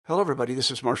Hello, everybody. This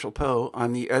is Marshall Poe.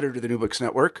 I'm the editor of the New Books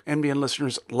Network. NBN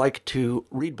listeners like to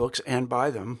read books and buy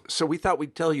them. So we thought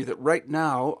we'd tell you that right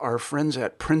now, our friends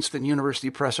at Princeton University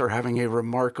Press are having a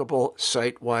remarkable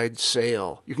site-wide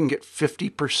sale. You can get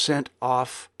 50%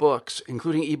 off books,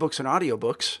 including ebooks and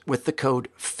audiobooks, with the code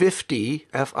 50,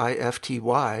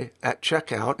 F-I-F-T-Y, at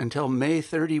checkout until May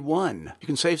 31. You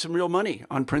can save some real money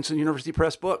on Princeton University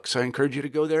Press books. I encourage you to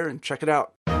go there and check it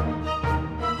out.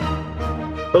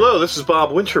 Hello, this is Bob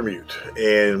Wintermute,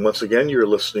 and once again, you're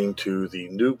listening to the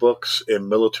New Books in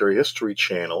Military History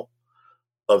channel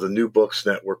of the New Books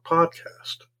Network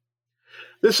podcast.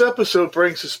 This episode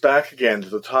brings us back again to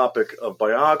the topic of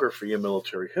biography and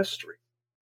military history.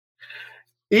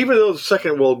 Even though the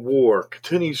Second World War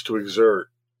continues to exert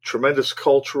tremendous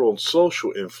cultural and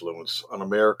social influence on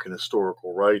American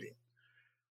historical writing,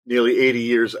 nearly 80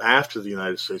 years after the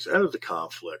United States entered the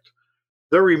conflict,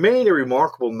 there remain a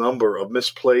remarkable number of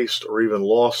misplaced or even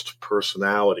lost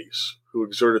personalities who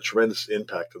exerted tremendous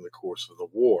impact in the course of the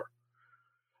war.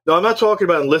 Now, I'm not talking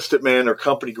about enlisted men or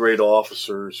company-grade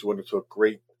officers who undertook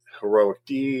great heroic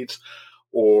deeds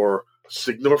or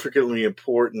significantly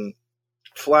important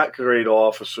flat-grade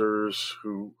officers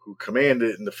who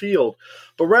commanded in the field,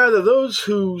 but rather those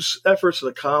whose efforts and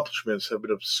accomplishments have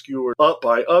been obscured up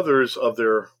by others of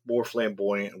their more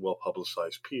flamboyant and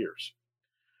well-publicized peers.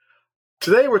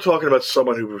 Today we're talking about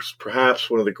someone who was perhaps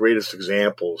one of the greatest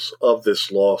examples of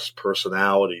this lost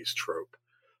personalities trope.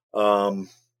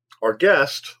 Our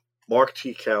guest, Mark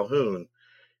T. Calhoun,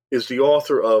 is the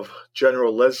author of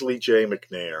General Leslie J.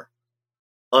 McNair,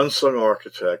 Unsung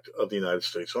Architect of the United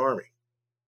States Army.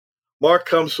 Mark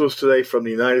comes to us today from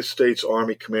the United States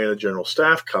Army Command and General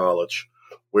Staff College,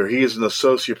 where he is an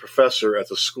associate professor at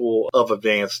the School of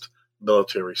Advanced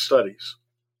Military Studies.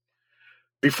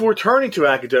 Before turning to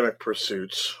academic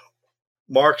pursuits,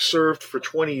 Mark served for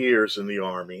 20 years in the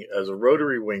Army as a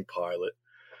rotary wing pilot.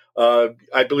 I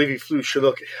believe he flew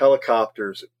Chinook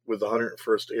helicopters with the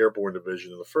 101st Airborne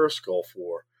Division in the First Gulf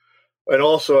War, and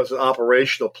also as an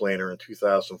operational planner in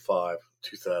 2005-2006.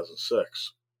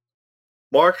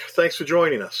 Mark, thanks for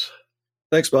joining us.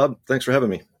 Thanks, Bob. Thanks for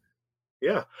having me.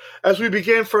 Yeah. As we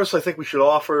begin, first, I think we should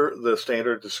offer the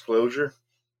standard disclosure.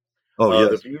 Oh,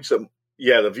 yes. The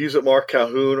views that Mark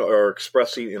Calhoun are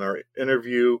expressing in our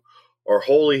interview are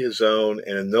wholly his own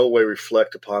and in no way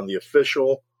reflect upon the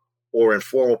official or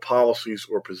informal policies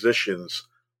or positions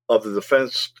of the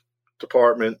Defense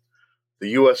Department, the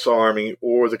U.S. Army,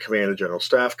 or the Command and General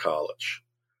Staff College.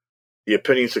 The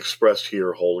opinions expressed here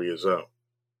are wholly his own.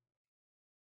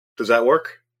 Does that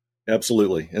work?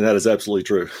 Absolutely, and that is absolutely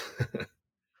true.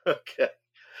 Okay.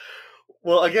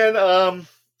 Well, again,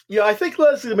 I think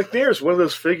Leslie McNair is one of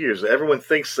those figures that everyone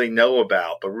thinks they know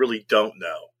about, but really don't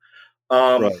know.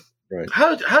 Right.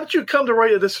 How did you come to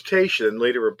write a dissertation and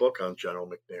later a book on General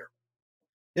McNair?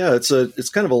 Yeah, it's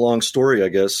kind of a long story, I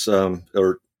guess,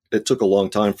 or it took a long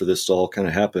time for this to all kind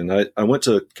of happen. I went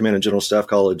to Command and General Staff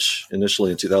College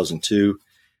initially in 2002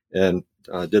 and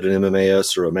did an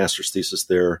MMAS or a master's thesis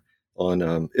there on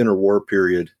interwar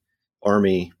period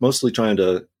Army, mostly trying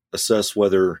to assess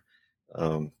whether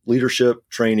leadership,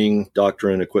 training,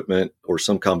 doctrine, equipment, or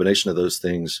some combination of those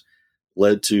things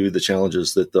led to the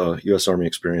challenges that the U.S. Army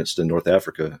experienced in North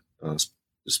Africa,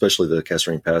 especially the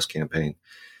Kasserine Pass campaign.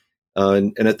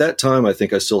 And at that time, I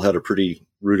think I still had a pretty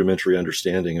rudimentary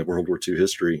understanding of World War II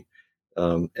history.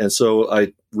 And so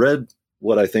I read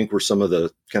what I think were some of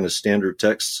the kind of standard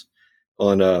texts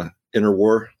on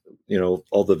interwar,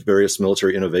 all the various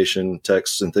military innovation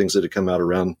texts and things that had come out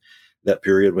around that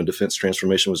period when defense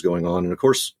transformation was going on. And of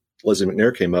course, Leslie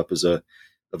McNair came up as a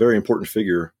very important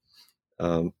figure.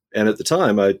 And at the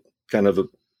time, I kind of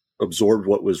absorbed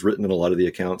what was written in a lot of the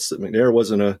accounts that McNair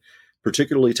wasn't a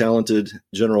particularly talented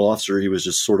general officer. He was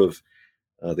just sort of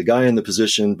the guy in the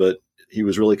position, but he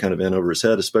was really kind of in over his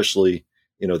head, especially,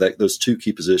 that those two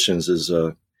key positions is,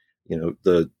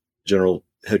 the general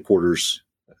headquarters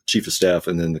chief of staff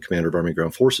and then the commander of Army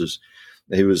Ground Forces.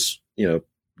 And he was,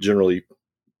 generally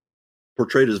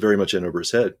portrayed as very much in over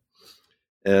his head.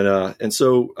 And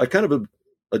so I kind of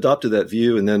adopted that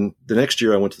view. And then the next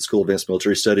year I went to the School of Advanced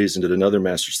Military Studies and did another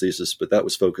master's thesis, but that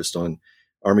was focused on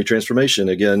Army transformation.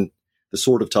 Again, the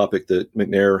sort of topic that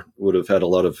McNair would have had a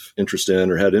lot of interest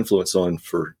in or had influence on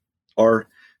for our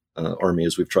Army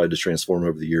as we've tried to transform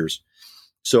over the years.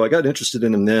 So I got interested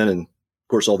in him then. And of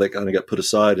course, all that kind of got put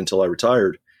aside until I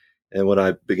retired. And when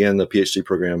I began the PhD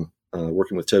program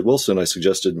working with Ted Wilson, I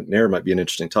suggested McNair might be an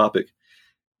interesting topic.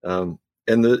 And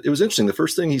it was interesting. The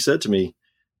first thing he said to me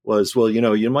was, well,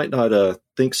 you might not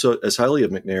think so as highly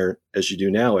of McNair as you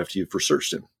do now after you've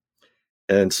researched him.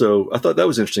 And so I thought that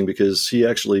was interesting because he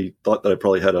actually thought that I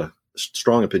probably had a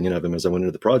strong opinion of him as I went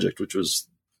into the project, which was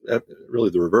really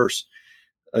the reverse.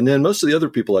 And then most of the other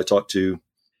people I talked to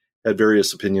had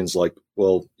various opinions like,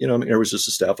 well, McNair was just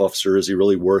a staff officer. Is he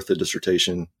really worth a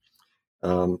dissertation?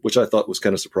 Which I thought was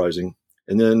kind of surprising.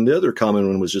 And then the other common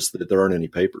one was just that there aren't any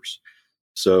papers.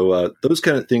 So those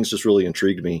kind of things just really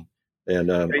intrigued me. And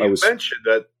you mentioned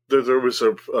that there was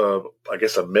I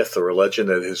guess a myth or a legend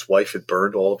that his wife had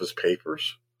burned all of his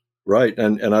papers. Right.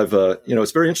 And I've,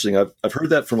 it's very interesting. I've heard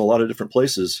that from a lot of different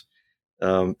places.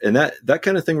 And that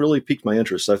kind of thing really piqued my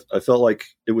interest. I felt like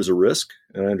it was a risk,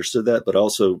 and I understood that, but I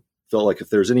also felt like if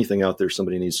there's anything out there,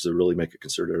 somebody needs to really make a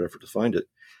concerted effort to find it.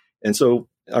 And so,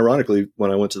 ironically,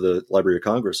 when I went to the Library of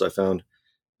Congress, I found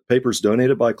papers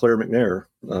donated by Claire McNair,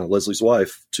 Leslie's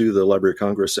wife, to the Library of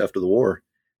Congress after the war.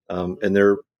 And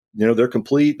they're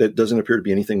complete. There doesn't appear to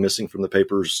be anything missing from the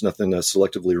papers, nothing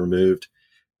selectively removed.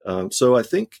 So I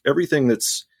think everything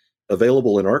that's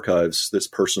available in archives that's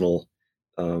personal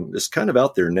is kind of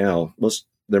out there now.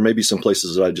 There may be some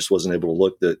places that I just wasn't able to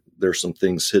look, that there's some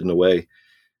things hidden away.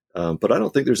 But I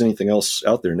don't think there's anything else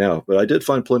out there now. But I did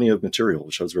find plenty of material,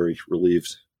 which I was very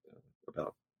relieved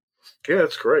about. Yeah,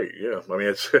 that's great. Yeah. I mean,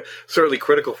 it's certainly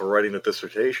critical for writing a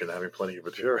dissertation, having plenty of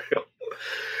material.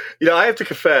 I have to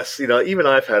confess, even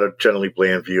I've had a generally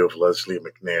bland view of Leslie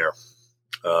McNair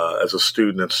as a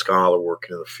student and scholar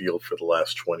working in the field for the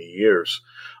last 20 years.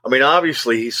 I mean,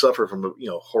 obviously, he suffered from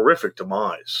a horrific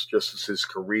demise, just as his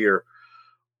career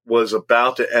was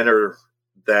about to enter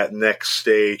that next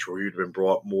stage where he'd been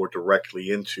brought more directly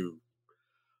into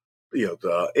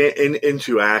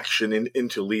into action,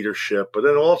 into leadership, but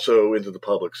then also into the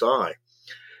public's eye.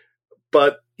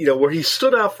 But, where he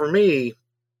stood out for me,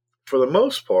 for the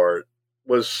most part,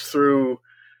 was through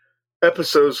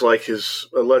episodes like his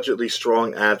allegedly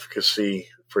strong advocacy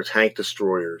for tank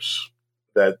destroyers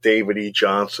that David E.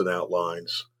 Johnson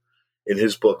outlines in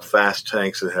his book, Fast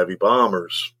Tanks and Heavy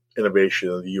Bombers, Innovation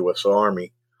in the U.S.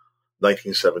 Army,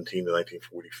 1917 to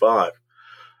 1945.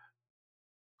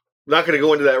 I'm not going to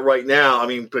go into that right now. I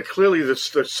mean, but clearly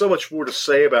there's so much more to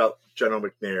say about General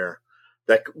McNair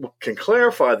that can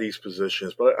clarify these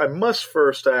positions. But I must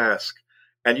first ask,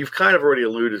 and you've kind of already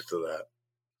alluded to that,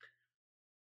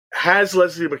 has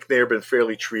Leslie McNair been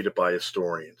fairly treated by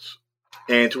historians?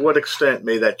 And to what extent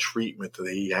may that treatment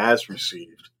that he has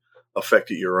received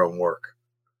affected your own work?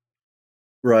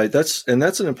 Right. That's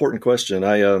an important question.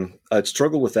 I'd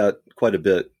struggle with that quite a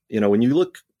bit. When you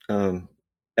look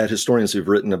at historians who've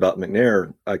written about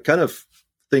McNair, I kind of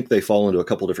think they fall into a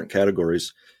couple different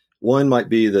categories. One might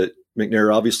be that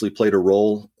McNair obviously played a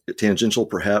role, tangential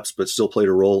perhaps, but still played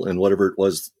a role in whatever it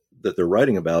was that they're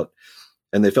writing about.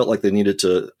 And they felt like they needed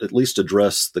to at least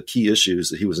address the key issues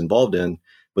that he was involved in,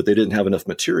 but they didn't have enough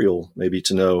material maybe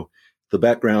to know the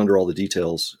background or all the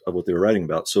details of what they were writing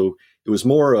about. So it was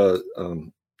more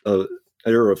an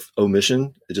error of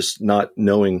omission, just not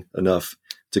knowing enough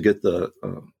to get the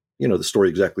story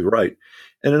exactly right.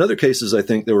 And in other cases, I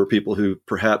think there were people who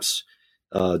perhaps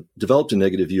developed a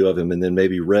negative view of him and then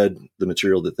maybe read the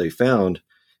material that they found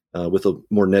with a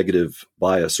more negative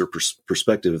bias or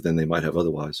perspective than they might have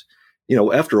otherwise.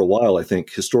 After a while, I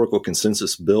think historical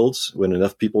consensus builds when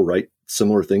enough people write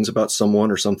similar things about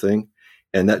someone or something,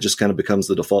 and that just kind of becomes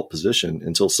the default position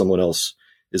until someone else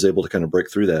is able to kind of break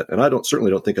through that. And I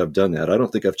certainly don't think I've done that. I don't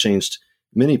think I've changed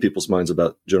many people's minds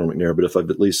about General McNair, but if I've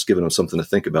at least given them something to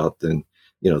think about, then,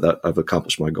 that I've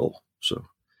accomplished my goal. So.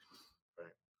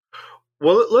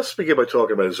 Well, let's begin by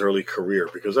talking about his early career,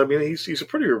 because, I mean, he's a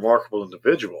pretty remarkable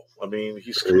individual. I mean,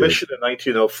 he's commissioned in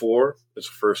 1904 as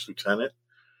a first lieutenant.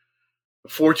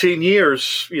 14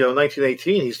 years,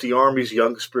 1918, he's the Army's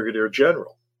youngest brigadier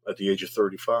general at the age of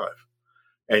 35.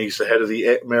 And he's the head of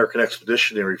the American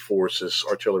Expeditionary Forces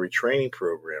Artillery Training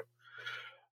Program.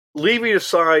 Leaving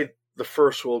aside the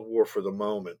First World War for the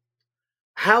moment,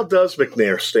 how does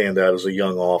McNair stand out as a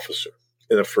young officer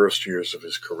in the first years of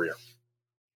his career?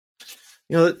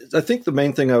 I think the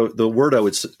main thing, the word I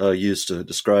would use to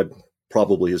describe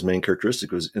probably his main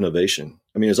characteristic was innovation.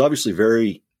 I mean, he was obviously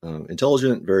very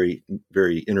intelligent, very,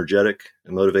 very energetic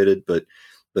and motivated. But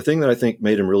the thing that I think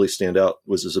made him really stand out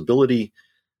was his ability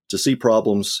to see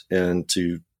problems and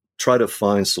to try to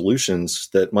find solutions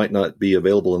that might not be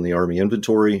available in the Army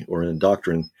inventory or in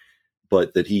doctrine,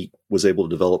 but that he was able to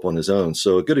develop on his own.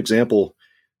 So a good example,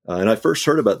 and I first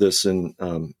heard about this in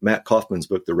Matt Kaufman's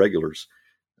book, The Regulars.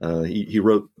 He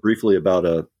wrote briefly about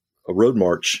a road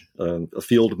march, a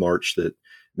field march that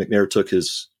McNair took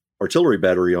his artillery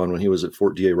battery on when he was at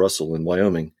Fort D.A. Russell in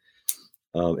Wyoming.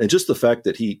 And just the fact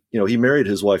that he married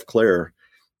his wife, Claire,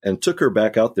 and took her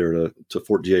back out there to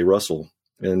Fort D.A. Russell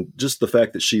And just the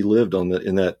fact that she lived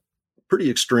in that pretty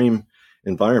extreme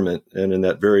environment and in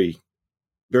that very,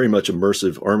 very much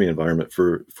immersive Army environment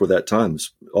for that time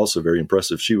is also very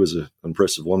impressive. She was an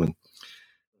impressive woman.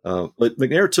 But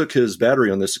McNair took his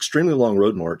battery on this extremely long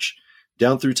road march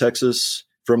down through Texas,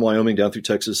 from Wyoming down through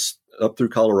Texas, up through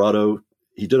Colorado.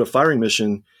 He did a firing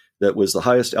mission that was the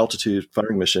highest altitude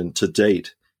firing mission to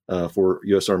date for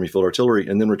U.S. Army Field Artillery,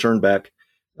 and then returned back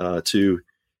to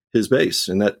his base.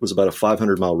 And that was about a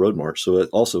 500-mile road march, so it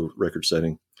also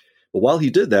record-setting. But while he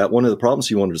did that, one of the problems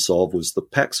he wanted to solve was the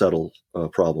pack saddle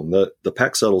problem. The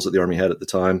pack saddles that the Army had at the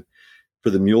time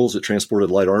for the mules that transported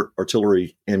light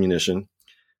artillery ammunition,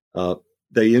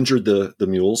 they injured the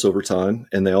mules over time,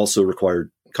 and they also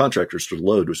required contractors to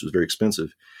load, which was very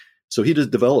expensive. So he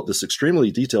developed this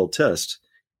extremely detailed test,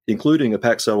 including a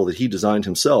pack saddle that he designed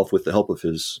himself with the help of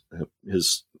his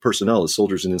personnel, his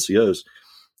soldiers and NCOs,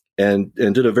 and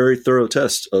did a very thorough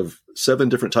test of 7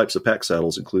 different types of pack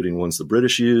saddles, including ones the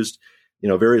British used,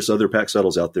 various other pack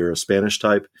saddles out there, a Spanish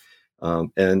type,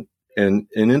 and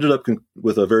ended up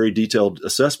with a very detailed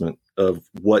assessment of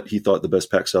what he thought the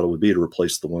best pack saddle would be to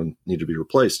replace the one needed to be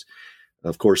replaced.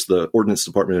 Of course, the Ordnance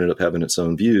Department ended up having its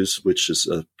own views, which is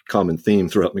a common theme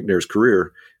throughout McNair's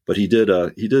career. But he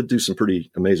did do some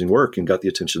pretty amazing work and got the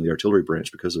attention of the artillery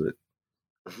branch because of it.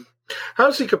 How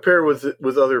does he compare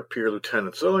with other peer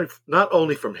lieutenants? Not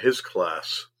only from his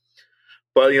class,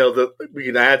 but we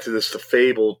can add to this the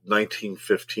fabled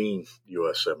 1915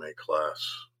 USMA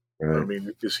class. Right. I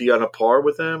mean, is he on a par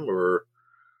with them, or?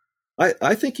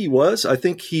 I think he was. I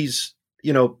think he's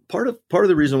part of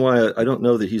the reason why I don't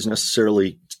know that he's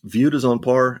necessarily viewed as on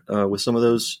par with some of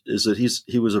those is that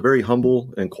he was a very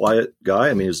humble and quiet guy.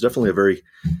 I mean, he was definitely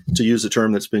to use a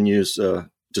term that's been used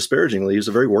disparagingly, he's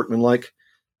a very workmanlike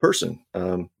person.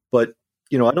 But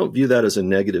I don't view that as a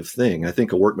negative thing. I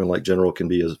think a workmanlike general can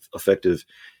be as effective,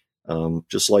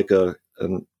 just like a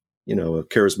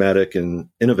charismatic and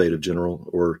innovative general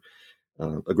or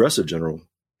aggressive general,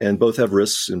 and both have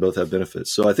risks and both have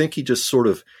benefits. So I think he just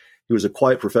he was a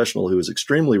quiet professional who was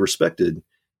extremely respected,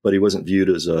 but he wasn't viewed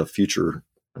as a future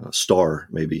star,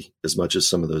 maybe as much as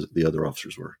some of the other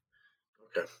officers were.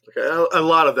 Okay. A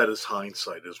lot of that is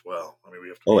hindsight as well. I mean, we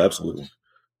have to absolutely. Honest.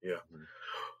 Yeah.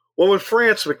 Well, in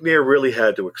France, McNair really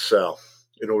had to excel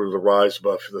in order to rise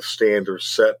above the standards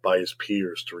set by his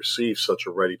peers to receive such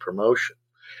a ready promotion.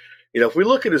 If we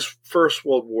look at his First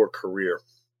World War career,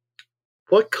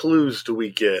 what clues do we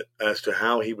get as to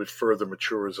how he would further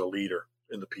mature as a leader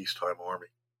in the peacetime Army?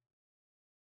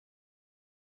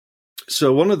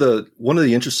 So one of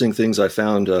the interesting things I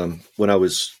found when I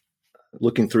was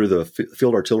looking through the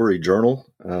Field Artillery Journal,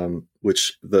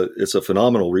 which it's a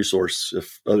phenomenal resource.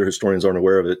 If other historians aren't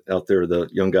aware of it out there, the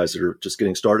young guys that are just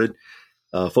getting started,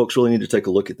 folks really need to take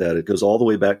a look at that. It goes all the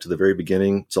way back to the very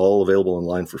beginning. It's all available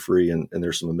online for free, and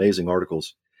there's some amazing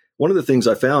articles. One of the things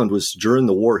I found was during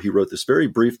the war, he wrote this very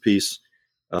brief piece,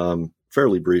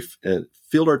 fairly brief,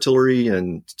 Field Artillery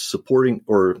and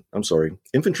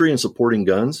Infantry and Supporting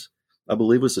Guns, I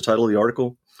believe was the title of the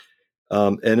article.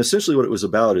 And essentially what it was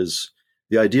about is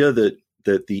the idea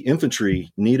that the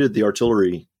infantry needed the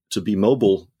artillery to be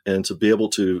mobile and to be able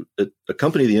to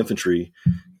accompany the infantry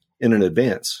in an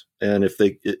advance. And if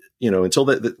until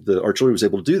the artillery was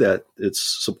able to do that, its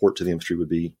support to the infantry would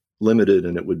be limited,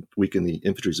 and it would weaken the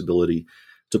infantry's ability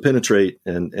to penetrate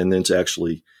and then to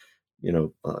actually,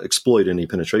 exploit any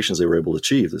penetrations they were able to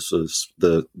achieve. This was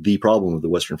the problem of the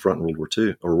Western Front in World War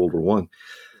II or World War I.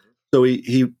 So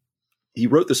he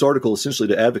wrote this article essentially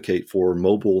to advocate for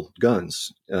mobile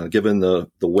guns, given the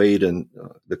weight and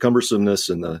the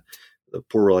cumbersomeness and the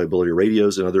poor reliability of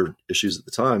radios and other issues at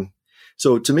the time.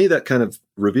 So to me, that kind of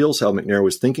reveals how McNair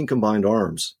was thinking combined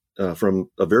arms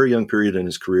from a very young period in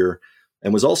his career,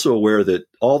 and was also aware that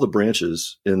all the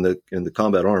branches in the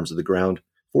combat arms of the ground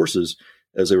forces,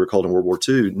 as they were called in World War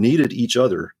II, needed each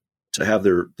other to have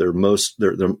their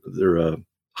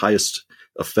highest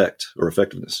effect or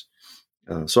effectiveness.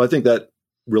 So I think that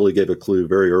really gave a clue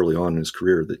very early on in his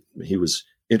career that he was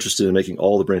interested in making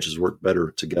all the branches work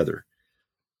better together.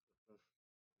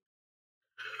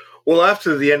 Well,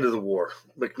 after the end of the war,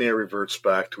 McNair reverts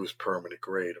back to his permanent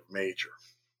grade of major.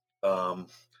 And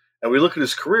we look at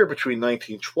his career between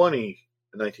 1920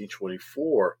 and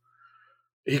 1924.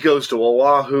 He goes to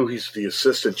Oahu. He's the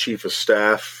assistant chief of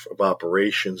staff of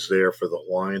operations there for the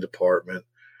Hawaiian Department.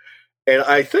 And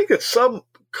I think that some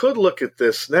could look at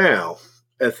this now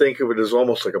and think of it as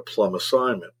almost like a plum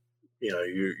assignment.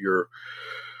 You've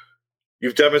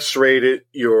demonstrated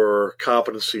your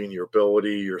competency and your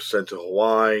ability. You're sent to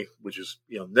Hawaii, which is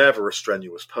never a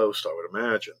strenuous post, I would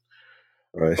imagine.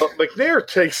 Right. But McNair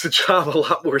takes the job a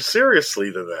lot more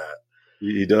seriously than that.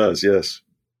 He does, yes.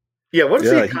 Yeah, what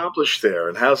does he accomplish there,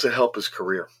 and how does it help his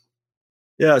career?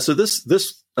 Yeah, so this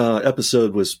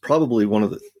episode was probably one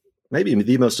of maybe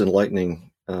the most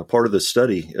enlightening part of the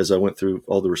study as I went through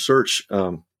all the research.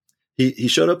 He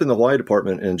showed up in the Hawaii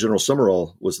department, and General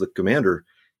Summerall was the commander,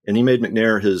 and he made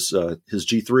McNair his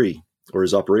G3, or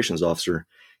his operations officer.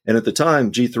 And at the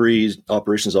time, G3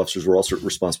 operations officers were also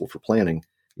responsible for planning.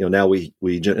 Now we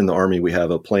in the Army, we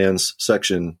have a plans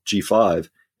section, G5,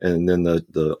 and then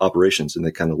the operations, and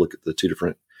they kind of look at the two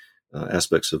different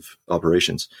aspects of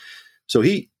operations. So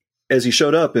as he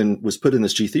showed up and was put in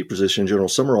this G3 position, General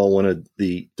Summerall wanted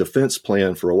the defense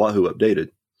plan for Oahu updated.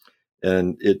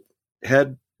 And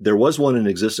there was one in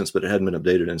existence, but it hadn't been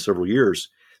updated in several years.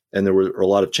 And there were a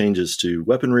lot of changes to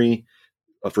weaponry.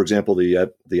 For example,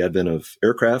 the advent of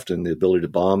aircraft and the ability to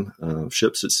bomb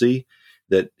ships at sea,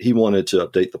 that he wanted to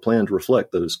update the plan to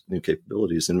reflect those new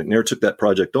capabilities. And McNair took that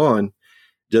project on,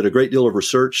 did a great deal of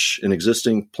research in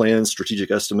existing plans,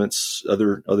 strategic estimates,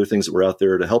 other things that were out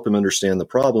there to help him understand the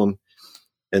problem,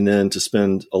 and then to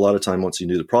spend a lot of time, once he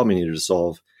knew the problem he needed to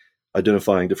solve,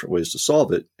 identifying different ways to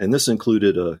solve it. And this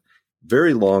included a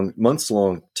very long,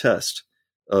 months-long test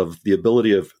of the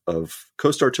ability of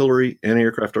coast artillery,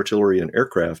 anti-aircraft artillery, and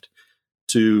aircraft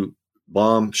to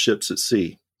bomb ships at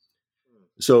sea.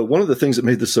 So one of the things that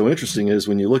made this so interesting is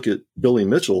when you look at Billy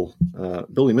Mitchell's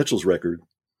record,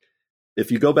 if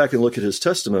you go back and look at his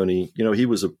testimony, he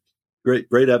was a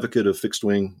great advocate of fixed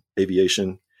wing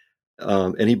aviation.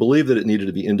 And he believed that it needed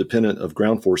to be independent of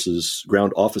ground forces,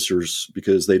 ground officers,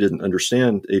 because they didn't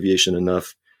understand aviation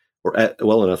enough or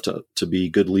well enough to be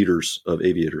good leaders of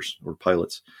aviators or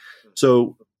pilots.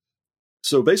 So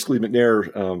basically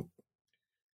McNair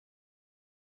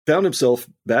found himself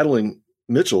battling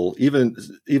Mitchell, even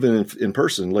in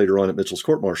person later on at Mitchell's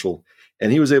court-martial.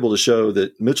 And he was able to show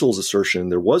that Mitchell's assertion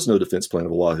there was no defense plan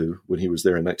of Oahu when he was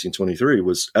there in 1923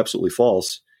 was absolutely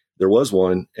false. There was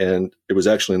one, and it was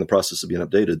actually in the process of being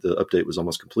updated. The update was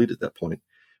almost complete at that point.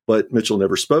 But Mitchell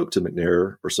never spoke to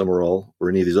McNair or Summerall or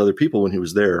any of these other people when he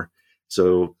was there.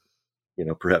 So,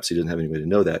 perhaps he didn't have any way to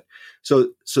know that.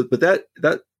 But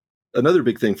that another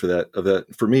big thing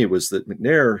for me was that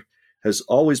McNair has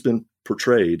always been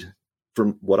portrayed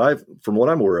from what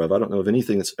I'm aware of. I don't know of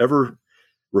anything that's ever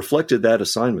reflected that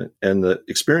assignment and the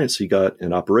experience he got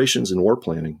in operations and war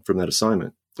planning from that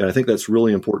assignment. And I think that's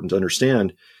really important to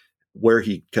understand where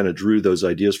he kind of drew those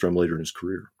ideas from later in his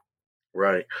career.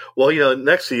 Right. Well,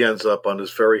 next he ends up on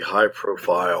this very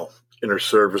high-profile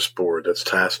inter-service board that's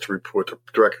tasked to report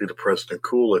directly to President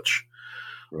Coolidge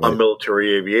on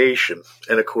military aviation.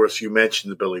 And, of course, you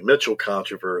mentioned the Billy Mitchell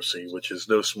controversy, which is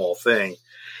no small thing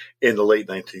in the late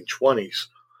 1920s.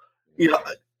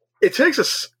 It takes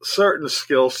a certain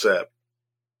skill set,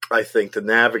 I think, to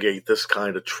navigate this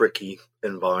kind of tricky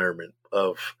environment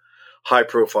of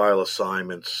high-profile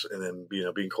assignments and then,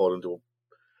 being called into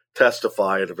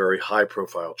testify at a very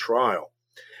high-profile trial.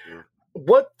 Yeah.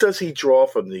 What does he draw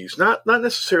from these? Not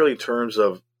necessarily in terms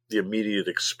of the immediate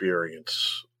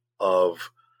experience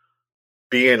of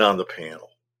being on the panel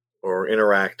or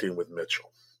interacting with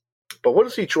Mitchell, but what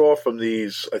does he draw from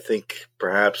these? I think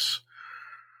perhaps,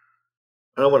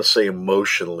 I don't want to say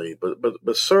emotionally,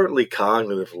 but certainly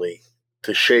cognitively,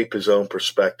 to shape his own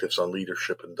perspectives on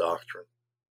leadership and doctrine.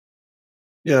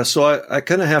 Yeah, so I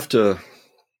kind of have to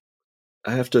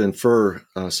infer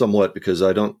somewhat, because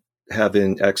I don't have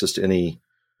access to any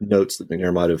notes that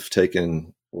McNair might have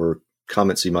taken or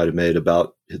comments he might have made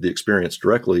about the experience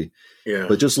directly. Yeah.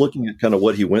 But just looking at kind of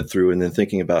what he went through and then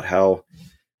thinking about how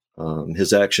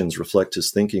his actions reflect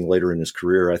his thinking later in his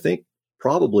career, I think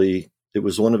probably it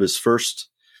was one of his first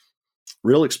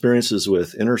real experiences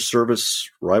with inter-service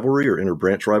rivalry or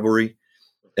inter-branch rivalry,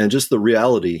 and just the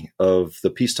reality of the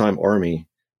peacetime Army,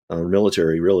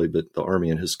 military really, but the Army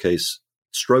in his case,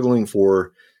 struggling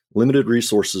for limited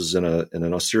resources in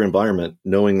an austere environment,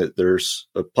 knowing that there's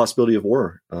a possibility of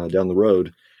war down the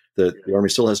road that the Army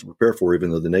still has to prepare for,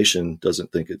 even though the nation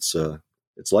doesn't think it's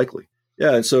likely.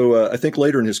 Yeah, and so I think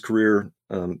later in his career,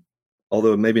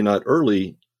 although maybe not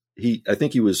early, I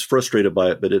think he was frustrated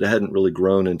by it, but it hadn't really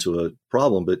grown into a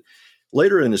problem. But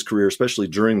later in his career, especially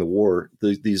during the war,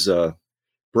 these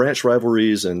branch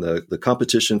rivalries and the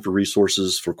competition for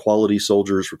resources, for quality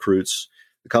soldiers, recruits,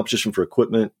 the competition for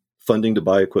equipment, funding to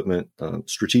buy equipment,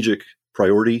 strategic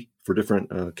priority for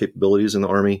different capabilities in the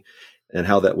Army, and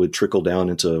how that would trickle down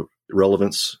into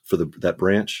relevance for that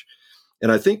branch.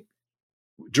 And I think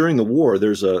during the war,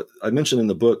 I mentioned in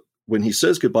the book, when he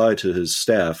says goodbye to his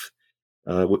staff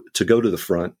to go to the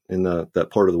front in that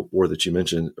part of the war that you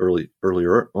mentioned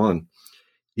earlier on,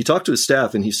 he talked to his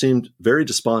staff, and he seemed very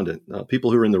despondent.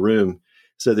 People who were in the room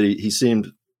said that he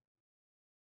seemed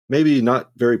maybe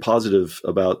not very positive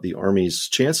about the Army's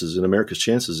chances and America's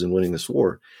chances in winning this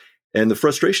war. And the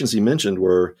frustrations he mentioned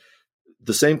were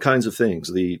the same kinds of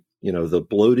things, the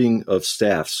bloating of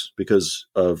staffs because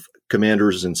of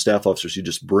commanders and staff officers who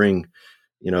just bring,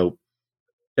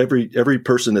 every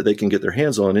person that they can get their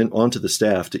hands on onto the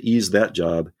staff to ease that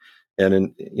job.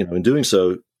 And in doing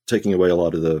so, taking away a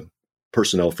lot of the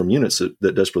personnel from units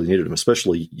that desperately needed them,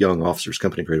 especially young officers,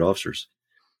 company grade officers.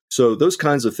 So those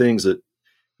kinds of things that,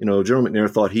 General McNair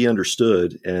thought he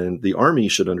understood, and the Army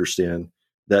should understand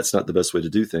that's not the best way to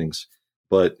do things.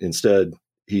 But instead,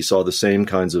 he saw the same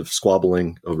kinds of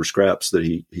squabbling over scraps that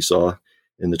he saw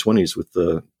in the 1920s with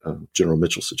the General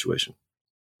Mitchell situation.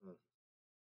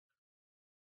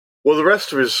 Well, the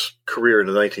rest of his career in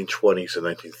the 1920s and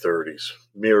 1930s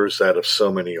mirrors that of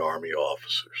so many Army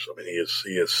officers. I mean,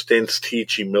 he has stints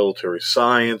teaching military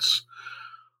science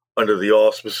under the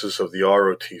auspices of the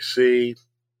ROTC.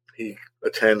 He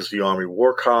attends the Army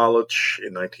War College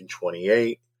in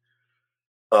 1928.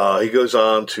 He goes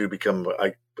on to become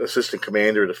assistant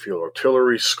commander at the Field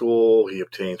Artillery School. He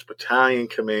obtains battalion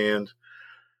command.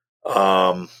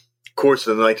 Of course,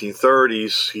 in the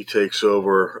 1930s, he takes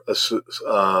over a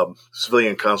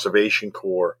Civilian Conservation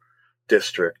Corps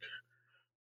district.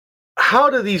 How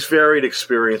do these varied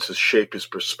experiences shape his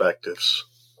perspectives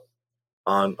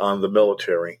on the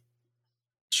military?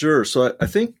 Sure. So I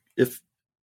think if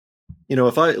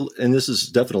I, and this is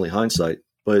definitely hindsight,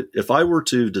 but if I were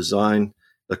to design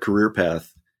a career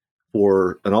path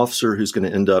for an officer who's going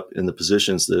to end up in the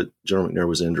positions that General McNair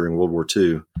was in during World War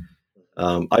II,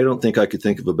 I don't think I could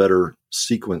think of a better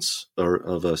sequence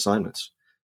of assignments.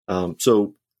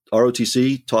 So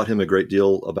ROTC taught him a great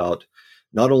deal about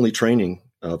not only training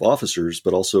of officers,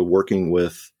 but also working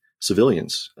with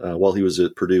civilians. While he was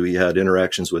at Purdue, he had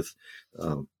interactions with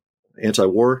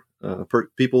anti-war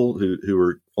people who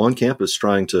were on campus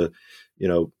trying to,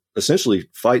 essentially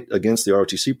fight against the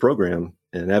ROTC program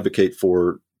and advocate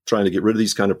for trying to get rid of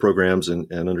these kind of programs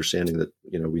and understanding that,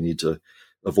 we need to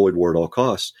avoid war at all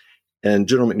costs. And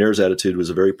General McNair's attitude was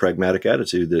a very pragmatic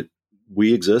attitude that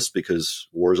we exist because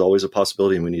war is always a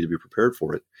possibility and we need to be prepared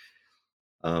for it.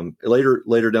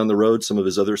 Later down the road, some of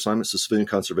his other assignments, the Civilian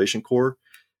Conservation Corps,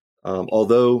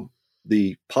 although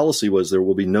the policy was there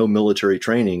will be no military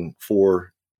training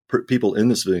for people in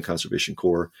the Civilian Conservation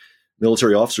Corps,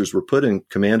 military officers were put in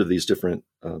command of these different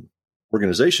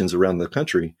organizations around the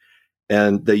country.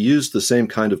 And they used the same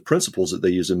kind of principles that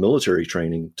they use in military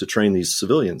training to train these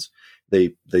civilians.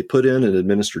 They put in and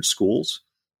administered schools.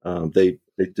 They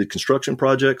did construction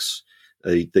projects.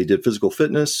 They did physical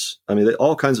fitness. I mean,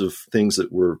 all kinds of things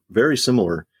that were very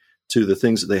similar to the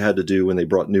things that they had to do when they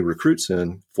brought new recruits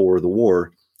in for the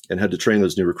war and had to train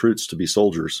those new recruits to be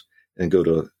soldiers and go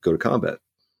to combat.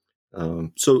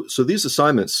 So these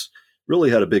assignments really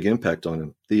had a big impact on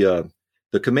him.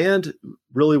 The command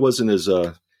really wasn't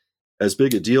as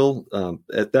big a deal.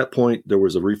 At that point, there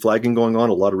was a reflagging going on,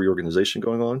 a lot of reorganization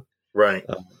going on. Right.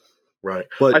 Right.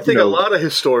 But I think a lot of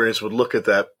historians would look at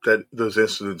those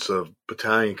incidents of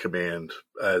battalion command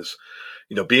as,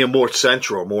 being more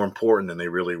central, more important than they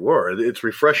really were. It's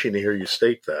refreshing to hear you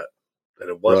state that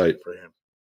it wasn't for him.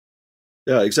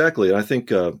 Yeah, exactly. And I think,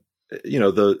 the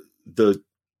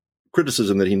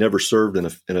criticism that he never served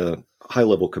in a high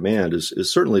level command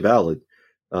is certainly valid.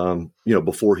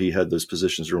 Before he had those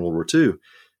positions during World War II,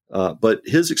 but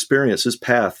his experience, his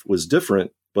path was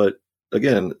different, but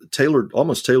again,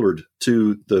 almost tailored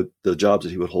to the jobs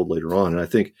that he would hold later on. And I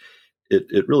think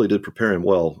it really did prepare him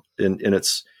well. And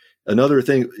it's another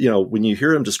thing, when you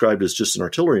hear him described as just an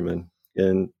artilleryman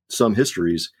in some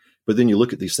histories, but then you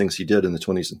look at these things he did in the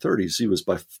 20s and 30s, he was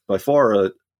by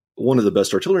far one of the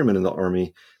best artillerymen in the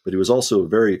Army, but he was also a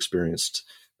very experienced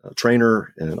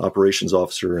trainer and operations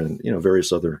officer and,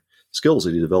 various other skills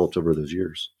that he developed over those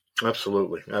years.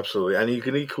 Absolutely. Absolutely. And you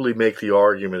can equally make the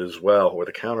argument as well, or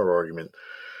the counter argument.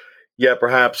 Yeah,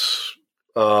 perhaps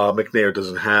McNair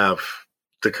doesn't have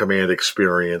the command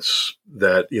experience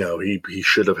that, he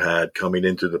should have had coming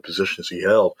into the positions he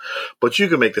held. But you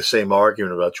can make the same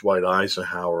argument about Dwight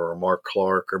Eisenhower or Mark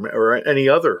Clark or any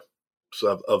other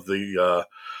of the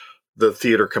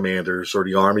theater commanders or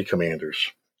the Army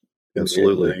commanders.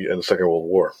 Absolutely. In the Second World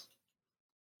War.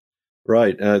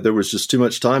 Right. There was just too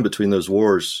much time between those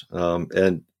wars.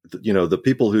 The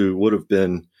people who would have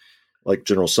been like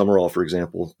General Summerall, for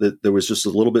example, there was just a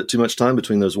little bit too much time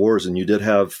between those wars. And you did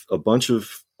have a bunch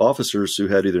of officers who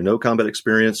had either no combat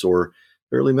experience or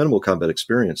fairly minimal combat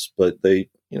experience, but they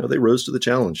rose to the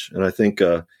challenge. And I think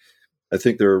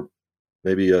there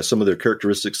maybe some of their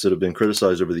characteristics that have been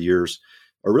criticized over the years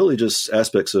are really just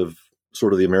aspects of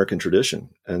sort of the American tradition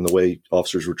and the way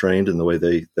officers were trained and the way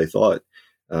they thought.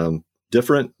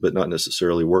 Different, but not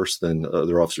necessarily worse than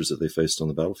other officers that they faced on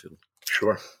the battlefield.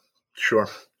 Sure.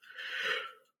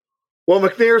 Well,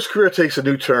 McNair's career takes a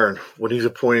new turn when he's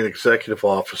appointed executive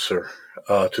officer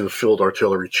to the Field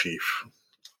Artillery Chief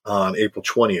on April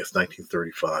 20th,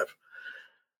 1935.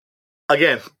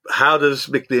 Again, how does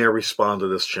McNair respond to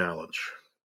this challenge?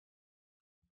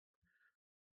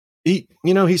 He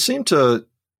seemed to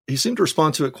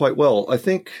respond to it quite well. I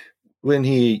think when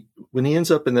he ends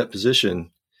up in that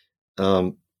position,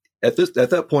 at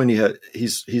that point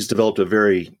he's developed a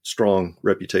very strong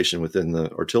reputation within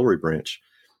the artillery branch,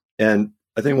 and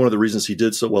I think one of the reasons he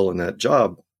did so well in that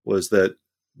job was that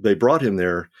they brought him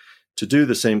there to do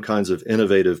the same kinds of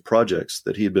innovative projects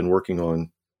that he had been working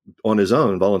on his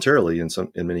own voluntarily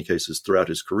in many cases throughout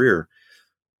his career,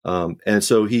 and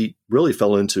so he really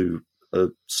fell into a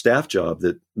staff job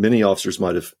that many officers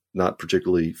might have not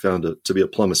particularly found to be a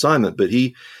plum assignment, but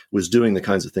he was doing the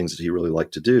kinds of things that he really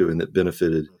liked to do and that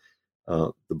benefited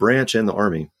the branch and the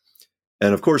Army.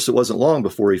 And of course, it wasn't long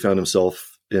before he found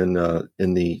himself in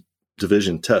the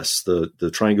division tests, the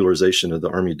triangularization of the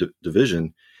Army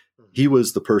division. He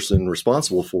was the person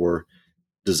responsible for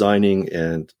designing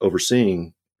and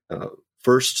overseeing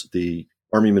first the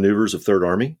Army maneuvers of Third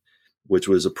Army, which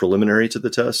was a preliminary to the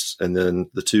tests, and then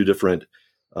the two different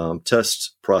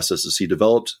test processes. He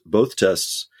developed both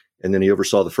tests, and then he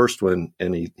oversaw the first one,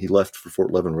 and he left for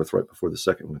Fort Leavenworth right before the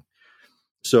second one.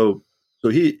 So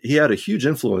he had a huge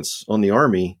influence on the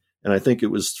Army, and I think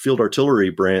it was Field Artillery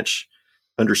branch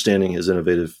understanding his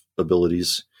innovative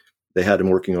abilities. They had him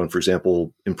working on, for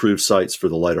example, improved sights for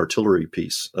the light artillery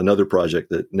piece, another project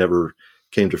that never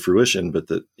came to fruition, but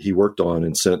that he worked on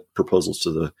and sent proposals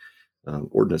to the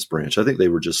Ordnance branch. I think they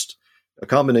were just a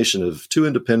combination of too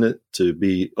independent to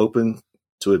be open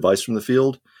to advice from the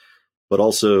field, but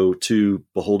also too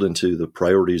beholden to the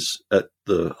priorities at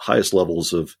the highest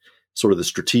levels of sort of the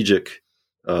strategic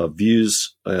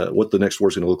views, what the next war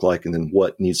is going to look like, and then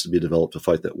what needs to be developed to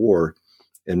fight that war.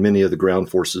 And many of the ground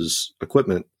forces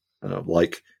equipment,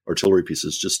 like artillery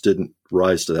pieces, just didn't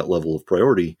rise to that level of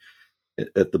priority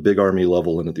at the big Army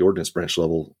level and at the Ordnance branch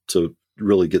level to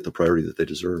really get the priority that they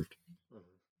deserved.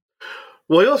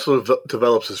 Well, he also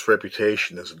develops his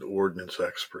reputation as an ordnance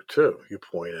expert, too, you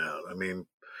point out. I mean,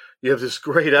 you have this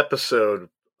great episode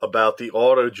about the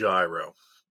autogyro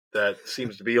that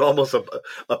seems to be almost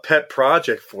a pet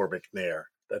project for McNair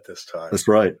at this time. That's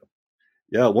right.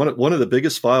 Yeah, one of the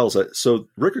biggest files. So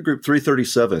Record Group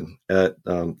 337 at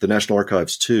the National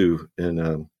Archives 2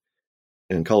 in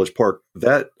College Park,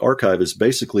 that archive is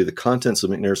basically the contents of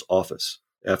McNair's office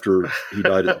after he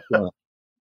died at the front.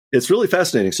 It's really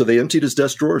fascinating. So they emptied his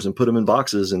desk drawers and put them in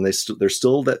boxes, and they're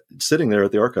still sitting there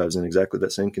at the archives in exactly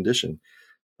that same condition.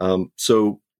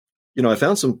 So, I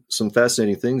found some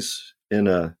fascinating things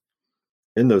in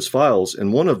those files,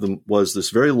 and one of them was this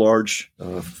very large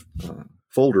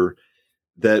folder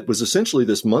that was essentially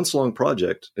this months-long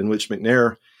project in which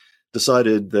McNair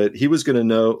decided that he was going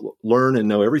to learn and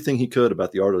know everything he could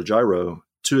about the autogyro,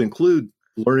 to include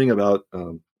learning about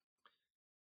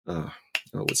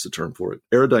what's the term for it?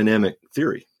 Aerodynamic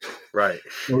theory. Right.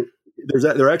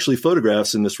 There are actually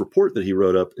photographs in this report that he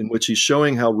wrote up in which he's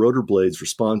showing how rotor blades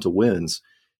respond to winds.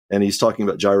 And he's talking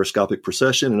about gyroscopic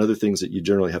precession and other things that you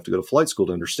generally have to go to flight school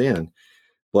to understand.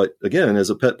 But again, as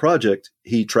a pet project,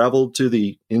 he traveled to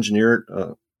the engineer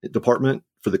department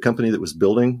for the company that was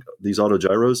building these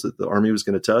autogyros that the Army was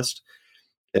going to test.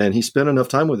 And he spent enough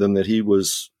time with them that he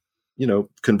was,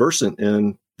 conversant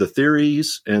in the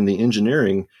theories and the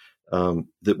engineering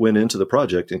that went into the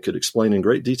project, and could explain in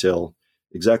great detail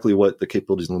exactly what the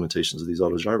capabilities and limitations of these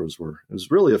autogyros were. It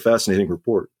was really a fascinating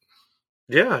report.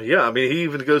 Yeah. I mean, he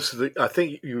even goes to I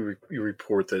think you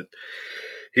report that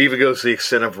he even goes to the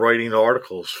extent of writing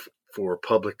articles for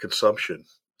public consumption.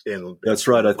 That's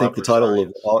right. I think the title of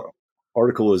the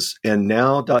article is "And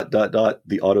Now ...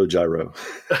 the Autogyro."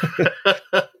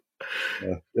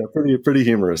 yeah, pretty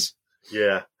humorous.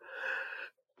 Yeah.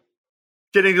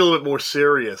 Getting a little bit more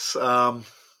serious. What's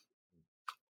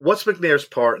McNair's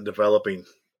part in developing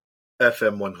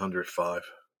FM 105?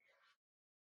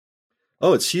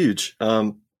 Oh, it's huge.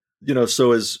 So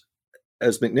as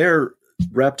McNair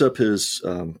wrapped up his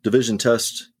division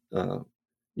test,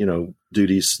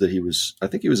 duties that I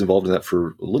think he was involved in that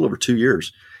for a little over 2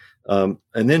 years. And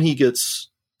then he gets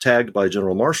tagged by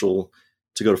General Marshall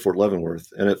to go to Fort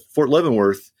Leavenworth. And at Fort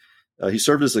Leavenworth, he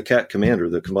served as the CAT commander,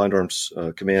 the Combined Arms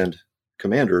Command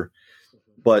commander.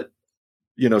 But,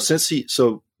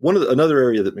 another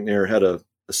area that McNair had a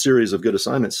a series of good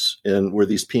assignments, and were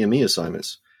these PME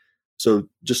assignments. So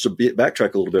just to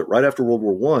backtrack a little bit, right after World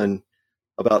War I,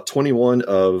 about 21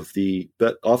 of the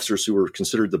officers who were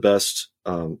considered the best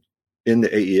in the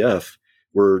AEF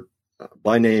were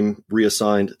by name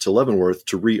reassigned to Leavenworth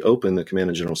to reopen the Command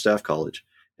and General Staff College.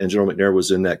 And General McNair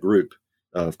was in that group.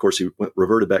 Of course, he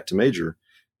reverted back to major.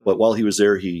 But while he was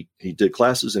there, he did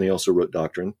classes and he also wrote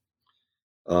doctrine.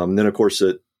 Then, of course,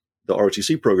 at the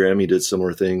ROTC program, he did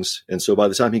similar things. And so by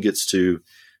the time he gets to,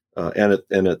 and at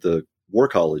the War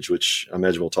College, which I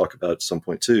imagine we'll talk about at some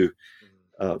point too.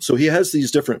 So he has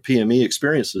these different PME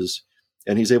experiences,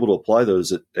 and he's able to apply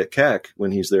those at CAC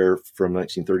when he's there from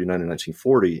 1939 to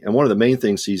 1940. And one of the main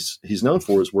things he's known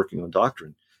for is working on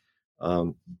doctrine.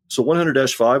 So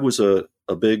 100-5 was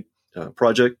a big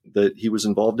project that he was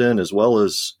involved in, as well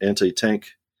as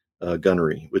anti-tank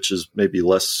gunnery, which is maybe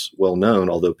less well known,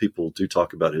 although people do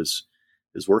talk about his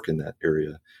work in that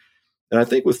area. And I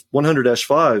think with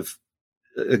 100-5,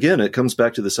 again, it comes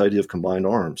back to this idea of combined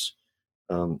arms.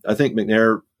 I think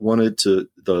McNair wanted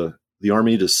the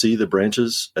Army to see the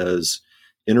branches as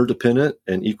interdependent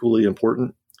and equally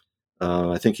important.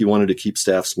 I think he wanted to keep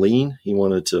staffs lean. He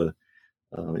wanted to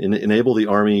enable the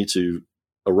Army to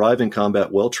arrive in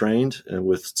combat well-trained and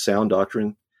with sound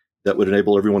doctrine that would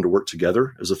enable everyone to work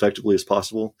together as effectively as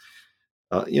possible.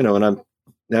 And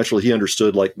naturally, he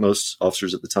understood, like most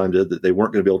officers at the time did, that they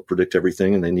weren't going to be able to predict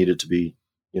everything and they needed to be,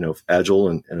 agile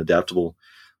and adaptable.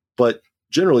 But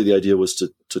generally, the idea was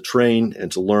to train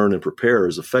and to learn and prepare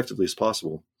as effectively as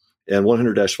possible. And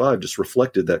 100-5 just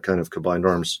reflected that kind of combined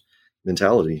arms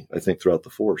mentality, I think, throughout the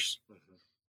force.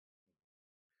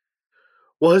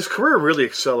 Well, his career really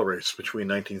accelerates between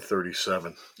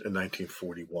 1937 and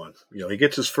 1941. He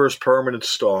gets his first permanent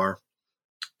star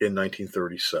in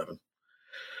 1937.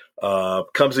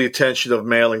 Comes the attention of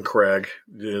Malin Craig,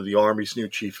 the Army's new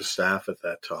chief of staff at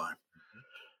that time,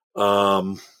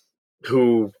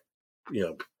 who,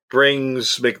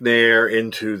 brings McNair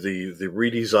into the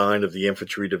redesign of the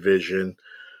infantry division,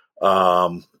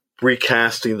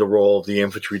 recasting the role of the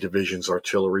infantry division's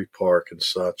artillery park and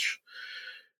such.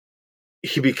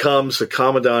 He becomes the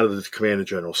commandant of the Command and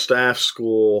General Staff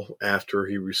School after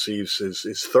he receives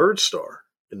his third star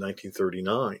in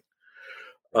 1939.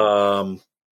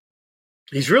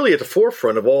 He's really at the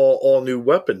forefront of all new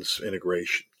weapons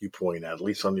integration, you point out, at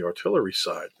least on the artillery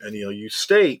side. And, you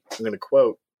state, I'm going to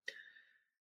quote,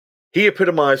 he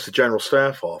epitomized the general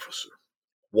staff officer,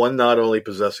 one not only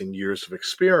possessing years of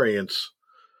experience,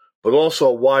 but also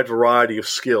a wide variety of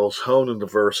skills honed in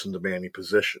diverse and demanding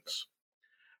positions.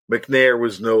 McNair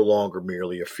was no longer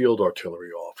merely a field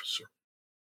artillery officer.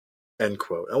 End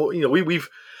quote. And,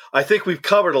 I think we've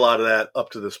covered a lot of that up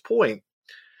to this point,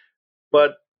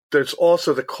 but there's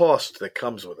also the cost that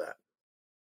comes with that.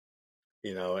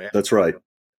 That's right.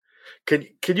 Can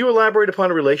you elaborate upon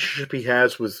the relationship he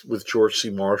has with George C.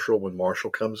 Marshall when Marshall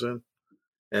comes in,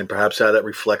 and perhaps how that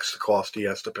reflects the cost he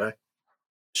has to pay?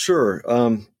 Sure.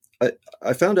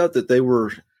 I found out that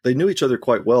they knew each other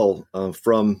quite well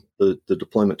from the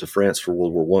deployment to France for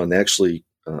World War I. They actually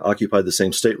occupied the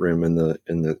same stateroom in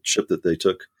the ship that they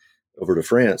took over to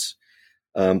France.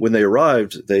 When they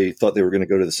arrived, they thought they were going to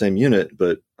go to the same unit,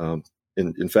 but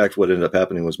in fact, what ended up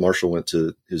happening was Marshall went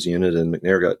to his unit and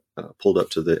McNair got pulled up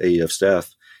to the AEF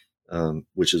staff,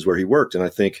 which is where he worked. And I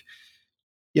think,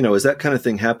 as that kind of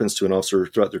thing happens to an officer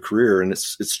throughout their career, and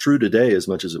it's true today as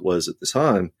much as it was at the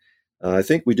time, I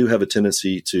think we do have a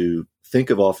tendency to think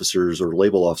of officers or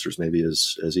label officers maybe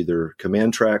as either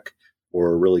command track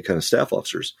or really kind of staff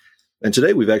officers. And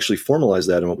today we've actually formalized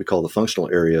that in what we call the functional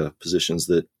area positions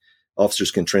that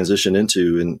officers can transition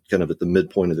into in kind of at the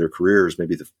midpoint of their careers,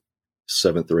 maybe the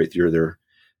 7th or 8th year of their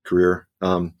career.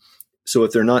 So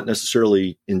if they're not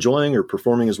necessarily enjoying or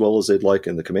performing as well as they'd like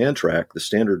in the command track, the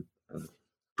standard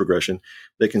progression,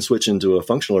 they can switch into a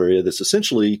functional area that's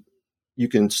essentially, you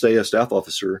can stay a staff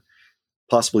officer,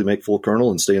 possibly make full colonel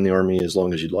and stay in the Army as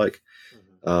long as you'd like,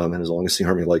 and as long as the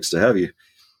Army likes to have you.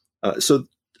 So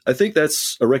I think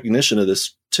that's a recognition of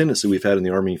this tendency we've had in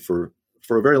the Army for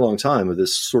a very long time, of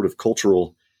this sort of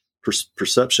cultural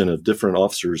perception of different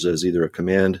officers as either a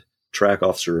command track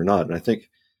officer or not. And I think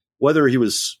whether he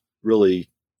was really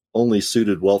only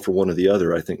suited well for one or the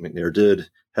other, I think McNair did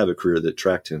have a career that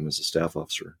tracked him as a staff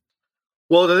officer.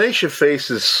 Well, the nation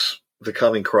faces the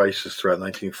coming crisis throughout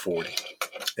 1940.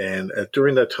 And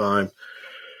during that time,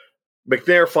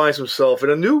 McNair finds himself in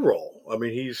a new role. I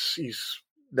mean, he's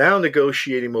now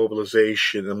negotiating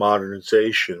mobilization and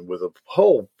modernization with a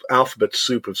whole alphabet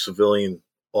soup of civilian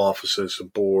offices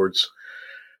and boards,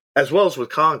 as well as with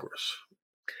Congress.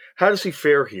 How does he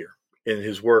fare here in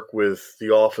his work with the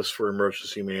Office for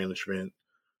Emergency Management,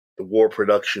 the War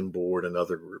Production Board, and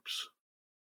other groups.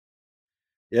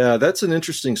 Yeah, that's an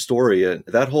interesting story.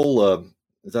 That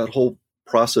whole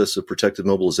process of protective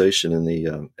mobilization and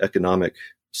the economic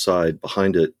side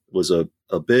behind it was a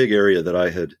big area that I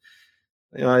had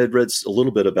read a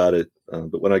little bit about it,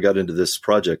 but when I got into this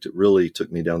project, it really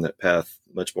took me down that path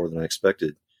much more than I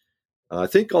expected. I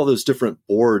think all those different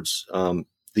boards,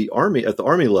 the Army at the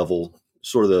Army level,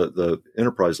 sort of the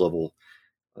enterprise level,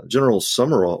 General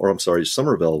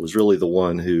Somervell was really the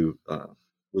one who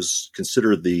was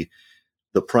considered the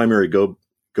primary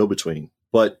go-between.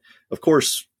 But of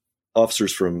course,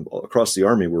 officers from across the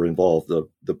Army were involved.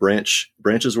 The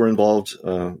branches were involved,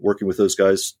 working with those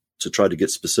guys to try to get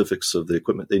specifics of the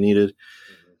equipment they needed.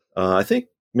 I think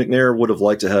McNair would have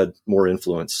liked to have more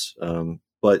influence,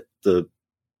 but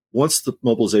once the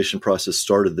mobilization process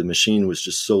started, the machine was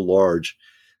just so large,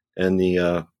 and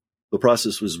the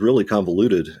process was really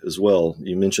convoluted as well.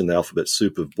 You mentioned the alphabet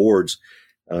soup of boards.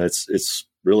 It's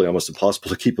really almost impossible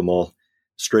to keep them all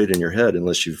straight in your head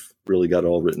unless you've really got it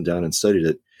all written down and studied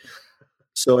it.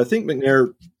 So I think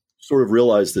McNair sort of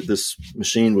realized that this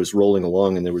machine was rolling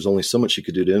along and there was only so much he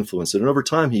could do to influence it. And over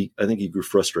time, I think he grew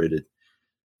frustrated.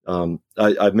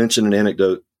 I've mentioned an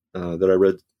anecdote that I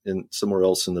read in somewhere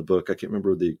else in the book. I can't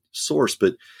remember the source,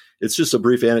 but it's just a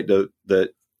brief anecdote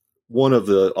that one of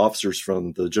the officers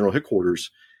from the general headquarters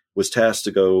was tasked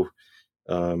to go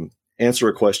answer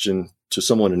a question to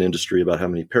someone in industry about how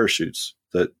many parachutes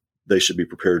that they should be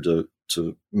prepared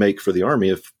to make for the Army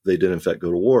if they did in fact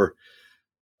go to war.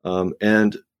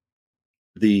 And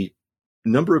the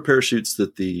number of parachutes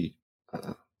that the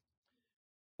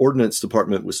Ordnance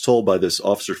Department was told by this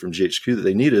officer from GHQ that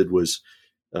they needed was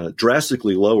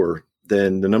drastically lower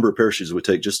than the number of parachutes it would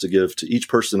take just to give to each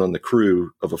person on the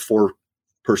crew of a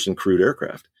 4-person crewed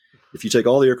aircraft. If you take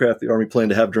all the aircraft the Army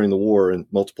planned to have during the war and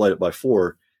multiplied it by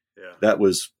 4, that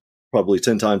was probably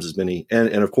 10 times as many. And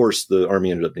of course, the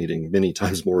Army ended up needing many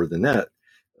times more than that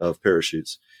of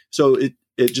parachutes. So it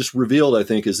just revealed, I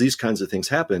think, as these kinds of things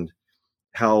happened,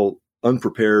 how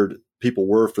unprepared people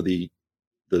were for the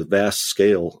vast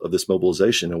scale of this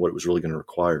mobilization and what it was really going to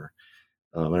require.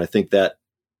 And I think that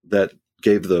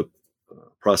gave the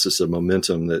process of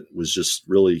momentum that was just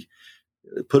really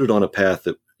put it on a path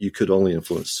that you could only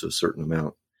influence to a certain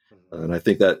amount. And I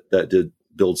think that did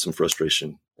build some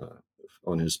frustration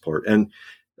on his part. And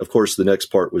of course, the next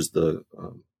part was the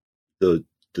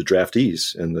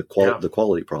draftees and the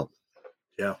quality problem.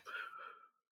 Yeah.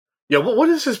 Yeah. What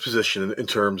is his position in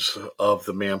terms of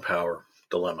the manpower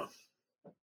dilemma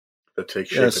that takes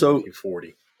shape in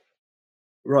 1940?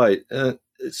 Right.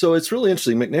 So it's really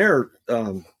interesting. McNair,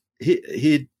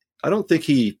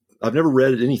 I've never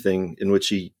read anything in which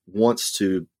he wants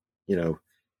to,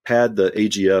 pad the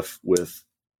AGF with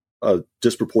a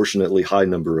disproportionately high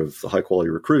number of the high quality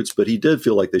recruits, but he did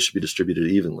feel like they should be distributed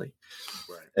evenly.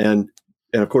 Right. And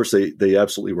of course they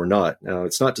absolutely were not. Now,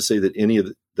 it's not to say that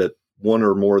that one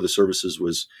or more of the services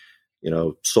was,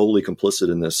 solely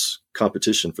complicit in this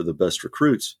competition for the best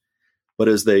recruits. But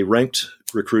as they ranked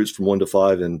recruits from 1 to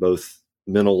 5 in both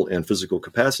mental and physical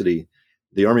capacity,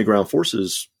 the Army Ground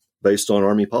Forces, based on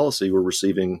Army policy, were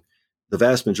receiving the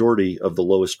vast majority of the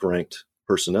lowest ranked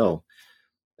personnel.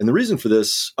 And the reason for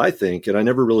this, I think, and I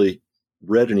never really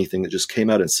read anything that just came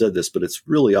out and said this, but it's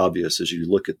really obvious as you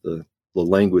look at the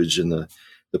language and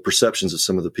the perceptions of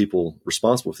some of the people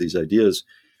responsible for these ideas.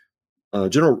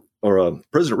 President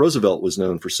Roosevelt was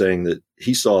known for saying that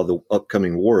he saw the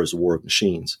upcoming war as a war of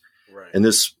machines. Right. And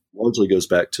this largely goes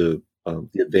back to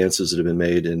the advances that have been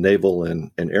made in naval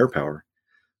and air power.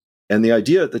 And the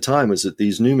idea at the time was that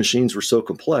these new machines were so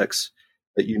complex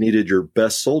that you needed your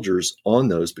best soldiers on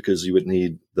those because you would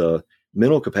need the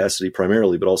mental capacity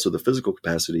primarily, but also the physical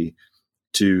capacity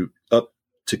to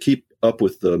keep up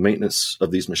with the maintenance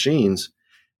of these machines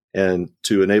and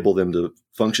to enable them to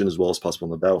function as well as possible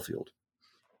on the battlefield.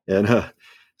 And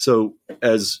so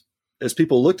as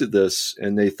people looked at this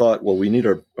and they thought, well, we need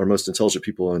our most intelligent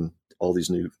people on all these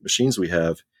new machines we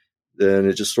have, then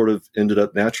it just sort of ended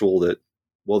up natural that,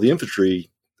 well, the infantry,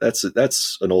 that's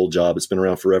an old job. It's been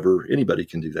around forever. Anybody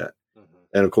can do that. Mm-hmm.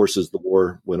 And of course, as the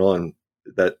war went on,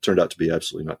 that turned out to be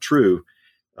absolutely not true.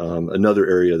 Another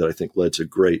area that I think led to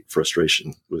great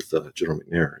frustration with General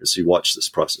McNair as he watched this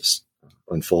process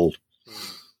unfold.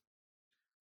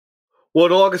 Well,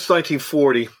 in August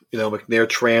 1940, McNair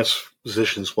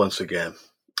transitions once again.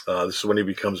 This is when he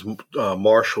becomes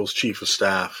Marshall's chief of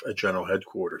staff at General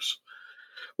Headquarters,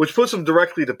 which puts him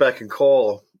directly to beck and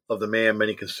call of the man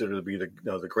many consider to be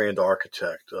the grand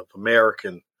architect of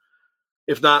American,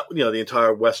 if not the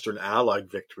entire Western Allied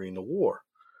victory in the war.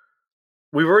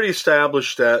 We've already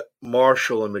established that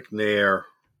Marshall and McNair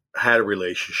had a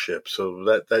relationship, so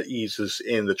that eases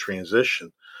in the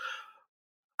transition.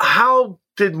 How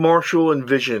did Marshall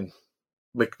envision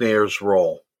McNair's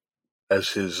role as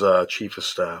his chief of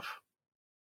staff?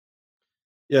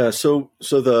 Yeah, so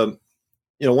the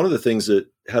one of the things that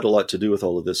had a lot to do with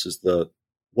all of this is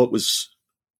what was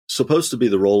supposed to be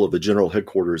the role of a general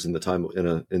headquarters in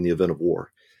the event of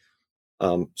war.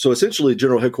 So essentially,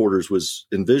 general headquarters was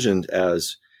envisioned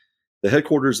as the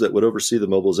headquarters that would oversee the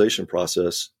mobilization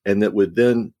process, and that would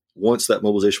then, once that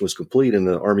mobilization was complete and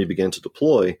the Army began to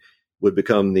deploy, would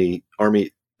become the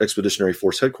Army Expeditionary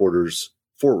Force headquarters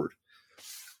forward.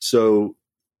 So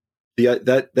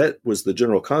that was the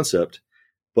general concept,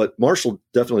 but Marshall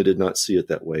definitely did not see it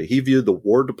that way. He viewed the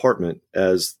War Department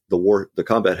as the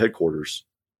combat headquarters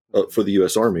for the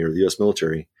U.S. Army or the U.S.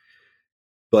 military,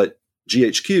 but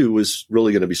GHQ was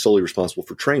really going to be solely responsible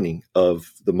for training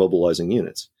of the mobilizing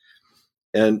units.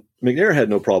 And McNair had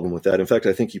no problem with that. In fact,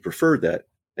 I think he preferred that.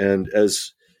 And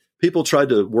as people tried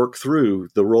to work through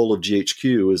the role of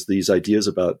GHQ as these ideas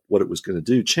about what it was going to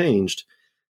do changed,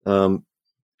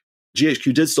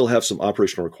 GHQ did still have some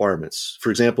operational requirements. For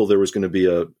example, there was going to be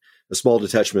a small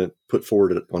detachment put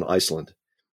forward on Iceland,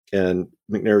 and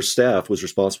McNair's staff was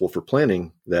responsible for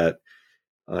planning that.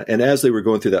 And as they were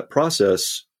going through that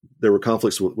process, there were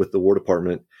conflicts with the War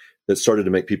Department that started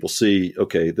to make people see,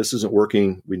 okay, this isn't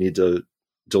working. We need to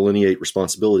delineate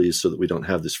responsibilities so that we don't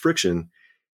have this friction.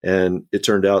 And it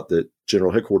turned out that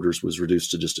General Headquarters was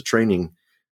reduced to just a training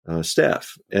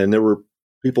staff. And there were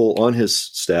people on his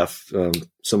staff,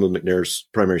 some of McNair's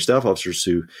primary staff officers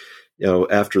who,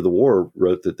 after the war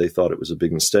wrote that they thought it was a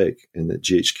big mistake and that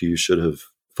GHQ should have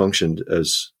functioned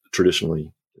as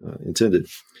traditionally intended.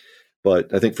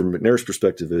 But I think from McNair's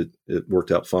perspective, it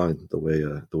worked out fine the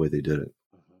way they did it.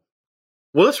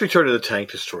 Well, let's return to the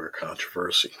tank destroyer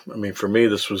controversy. I mean, for me,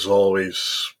 this was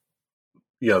always,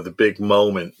 the big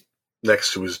moment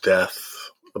next to his death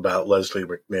about Leslie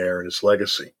McNair and his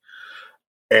legacy.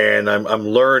 And I'm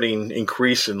learning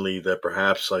increasingly that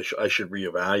perhaps I should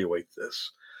reevaluate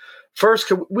this. First,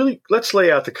 let's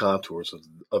lay out the contours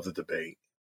of the debate,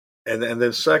 and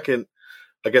then second,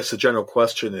 I guess the general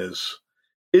question is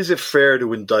it fair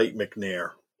to indict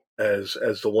McNair as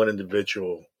the one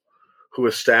individual who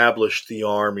established the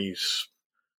Army's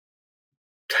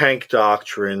tank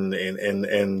doctrine and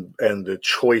the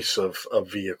choice of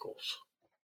vehicles?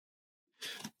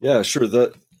 Yeah, sure.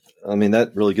 That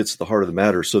really gets to the heart of the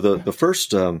matter. So the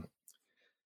first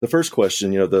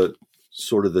question, the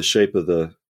sort of the shape of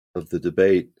the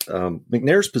debate,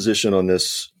 McNair's position on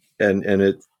this, and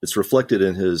it's reflected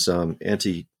in his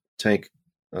anti-tank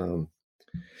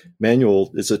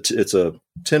manual. It's a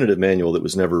tentative manual that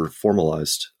was never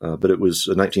formalized, but it was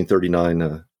a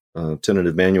 1939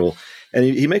 tentative manual, and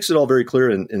he makes it all very clear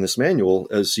in this manual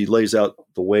as he lays out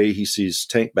the way he sees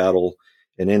tank battle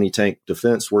and anti-tank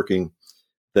defense working,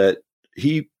 that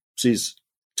he sees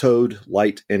towed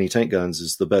light anti-tank guns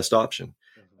as the best option.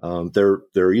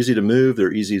 They're easy to move.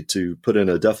 They're easy to put in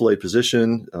a defilade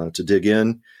position, to dig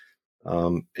in.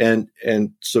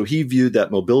 And so he viewed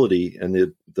that mobility and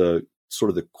the sort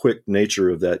of the quick nature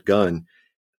of that gun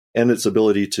and its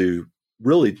ability to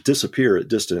really disappear at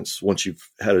distance once you've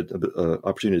had an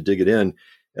opportunity to dig it in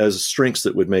as strengths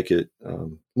that would make it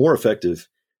more effective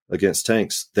against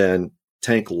tanks than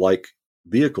tank-like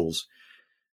vehicles.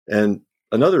 And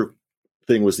another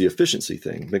thing was the efficiency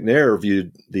thing. McNair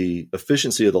viewed the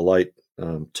efficiency of the light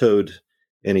towed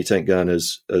anti-tank gun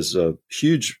as a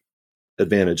huge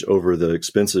advantage over the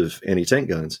expensive anti-tank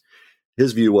guns.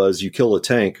 His view was you kill a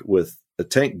tank with a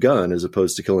tank gun as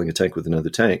opposed to killing a tank with another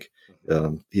tank.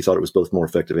 He thought it was both more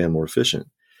effective and more efficient.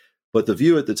 But the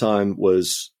view at the time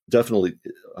was definitely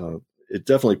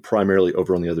primarily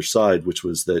over on the other side, which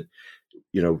was that,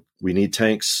 we need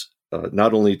tanks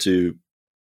not only to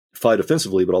fight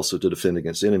offensively, but also to defend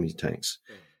against enemy tanks.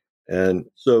 And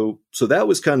so that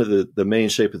was kind of the main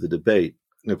shape of the debate.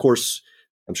 And of course,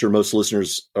 I'm sure most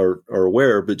listeners are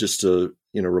aware, but just to,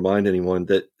 remind anyone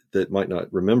that might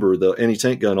not remember, the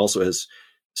anti-tank gun also has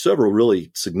several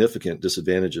really significant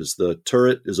disadvantages. The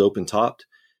turret is open-topped,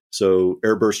 so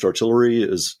airburst artillery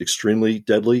is extremely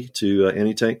deadly to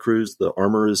anti-tank crews. The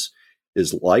armor is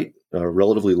light,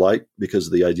 relatively light, because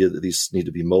of the idea that these need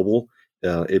to be mobile,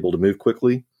 able to move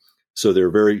quickly. So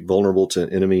they're very vulnerable to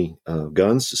enemy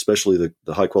guns, especially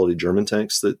the high-quality German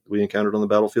tanks that we encountered on the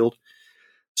battlefield.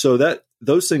 So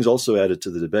those things also added to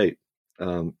the debate.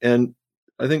 And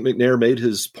I think McNair made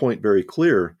his point very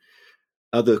clear.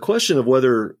 The question of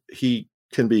whether you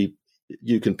can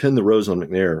pin the rose on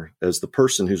McNair as the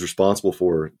person who's responsible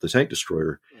for the tank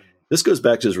destroyer. This goes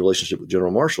back to his relationship with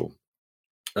General Marshall.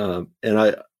 And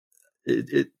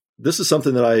this is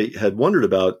something that I had wondered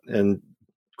about. And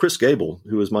Chris Gable,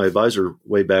 who was my advisor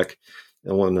way back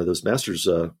in one of those master's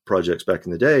projects back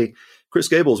in the day, Chris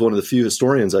Gable is one of the few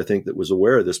historians, I think, that was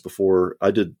aware of this before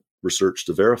I did research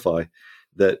to verify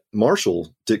that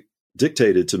Marshall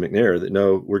dictated to McNair that,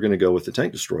 no, we're going to go with the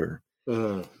tank destroyer.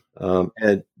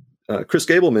 And Chris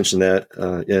Gable mentioned that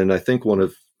in, I think,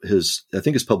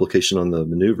 his publication on the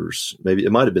maneuvers. Maybe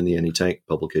it might have been the anti-tank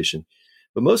publication.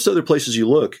 But most other places you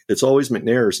look, it's always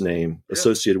McNair's name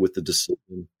associated with the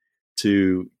decision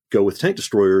to go with tank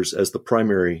destroyers as the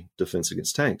primary defense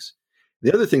against tanks.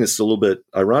 The other thing that's a little bit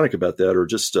ironic about that, or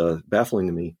just baffling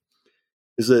to me,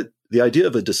 is that the idea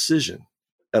of a decision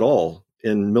at all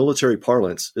in military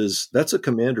parlance that's a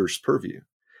commander's purview.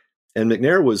 And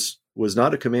McNair was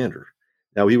not a commander.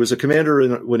 Now, he was a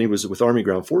commander when he was with Army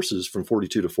Ground Forces from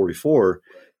 42 to 44,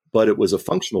 but it was a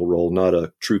functional role, not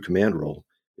a true command role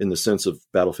in the sense of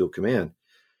battlefield command.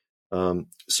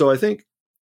 So I think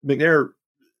McNair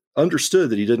understood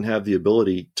that he didn't have the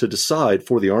ability to decide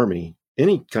for the Army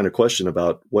any kind of question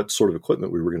about what sort of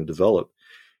equipment we were going to develop.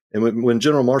 And when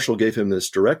General Marshall gave him this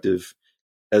directive,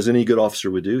 as any good officer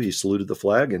would do, he saluted the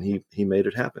flag and he made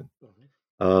it happen.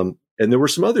 And there were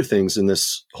some other things in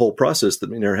this whole process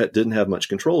that McNair didn't have much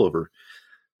control over.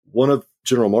 One of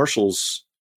General Marshall's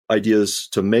ideas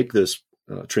to make this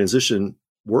transition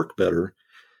work better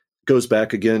goes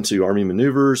back again to Army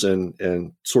maneuvers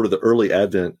and sort of the early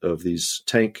advent of these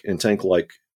tank and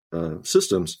tank-like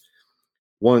systems.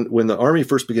 When the Army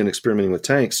first began experimenting with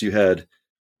tanks, you had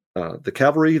the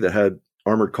cavalry that had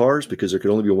armored cars because there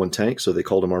could only be one tank, so they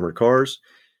called them armored cars.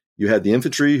 You had the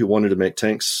infantry who wanted to make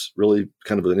tanks really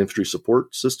kind of an infantry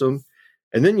support system.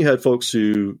 And then you had folks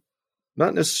who,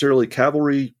 not necessarily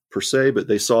cavalry per se, but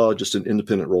they saw just an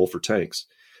independent role for tanks.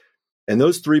 And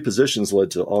those three positions led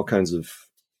to all kinds of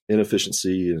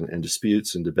inefficiency and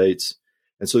disputes and debates.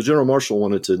 And so General Marshall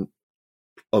wanted to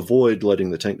avoid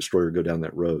letting the tank destroyer go down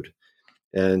that road.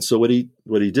 And so what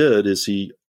he did is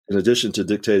he, in addition to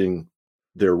dictating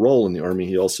their role in the Army,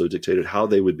 he also dictated how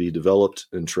they would be developed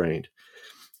and trained.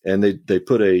 And they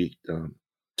put a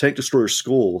tank destroyer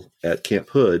school at Camp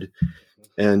Hood,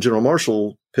 and General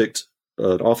Marshall picked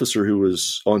an officer who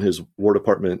was on his War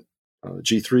Department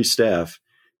G3 staff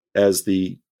as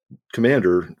the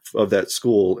commander of that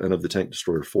school and of the tank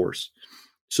destroyer force.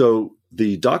 So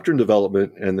the doctrine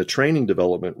development and the training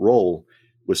development role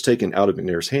was taken out of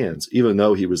McNair's hands, even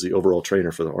though he was the overall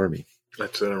trainer for the Army.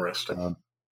 That's interesting.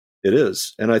 It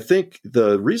is. And I think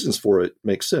the reasons for it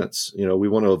make sense. You know, we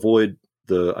want to avoid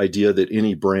the idea that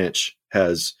any branch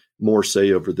has more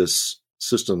say over this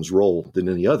system's role than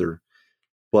any other,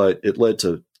 but it led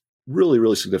to really,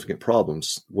 really significant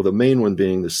problems. Well, the main one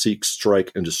being the seek,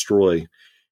 strike, and destroy,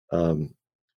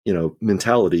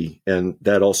 mentality, and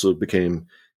that also became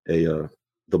the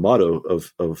motto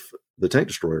of the tank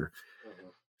destroyer.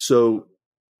 So,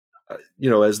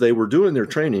 as they were doing their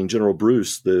training, General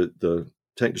Bruce, the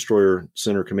tank destroyer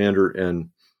center commander,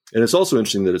 and it's also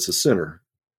interesting that it's a center.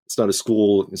 It's not a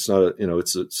school. It's not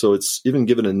so it's even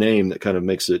given a name that kind of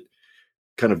makes it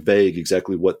kind of vague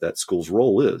exactly what that school's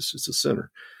role is. It's a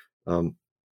center.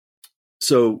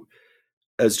 So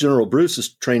as General Bruce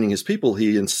is training his people,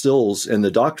 he instills, and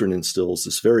the doctrine instills,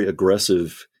 this very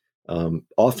aggressive,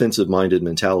 offensive minded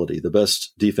mentality. The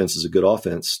best defense is a good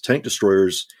offense. Tank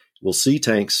destroyers will see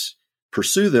tanks,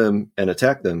 pursue them, and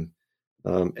attack them.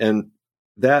 And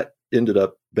that ended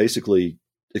up basically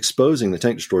exposing the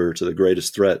tank destroyer to the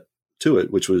greatest threat to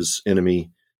it, which was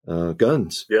enemy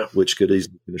guns, which could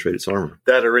easily penetrate its armor.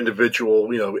 That or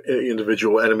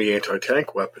individual enemy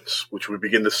anti-tank weapons, which we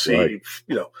begin to see,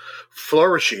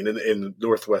 flourishing in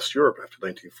Northwest Europe after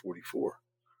 1944.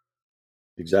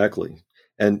 Exactly.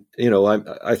 And,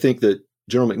 I think that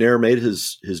General McNair made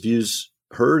his views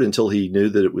heard until he knew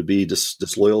that it would be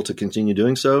disloyal to continue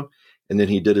doing so. And then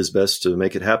he did his best to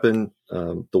make it happen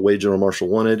the way General Marshall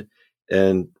wanted.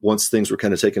 And once things were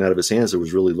kind of taken out of his hands, there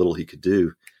was really little he could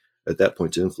do at that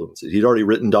point to influence it. He'd already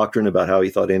written doctrine about how he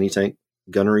thought anti-tank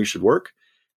gunnery should work,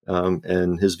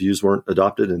 and his views weren't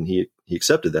adopted, and he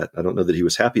accepted that. I don't know that he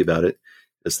was happy about it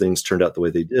as things turned out the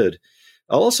way they did.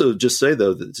 I'll also just say,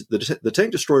 though, that the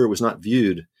tank destroyer was not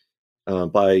viewed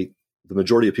by the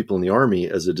majority of people in the Army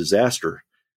as a disaster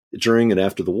during and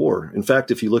after the war. In fact,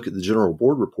 if you look at the General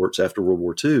Board reports after World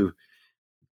War II,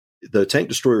 the tank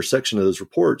destroyer section of those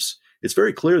reports, it's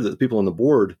very clear that the people on the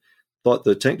board thought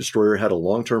the tank destroyer had a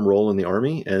long-term role in the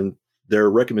Army, and their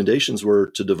recommendations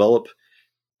were to develop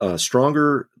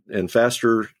stronger and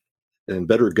faster and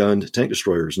better gunned tank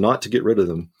destroyers, not to get rid of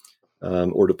them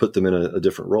or to put them in a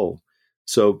different role.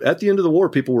 So at the end of the war,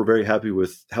 people were very happy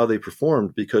with how they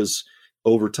performed because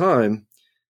over time,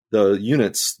 the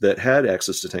units that had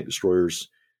access to tank destroyers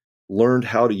learned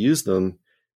how to use them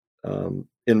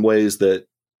in ways that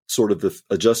sort of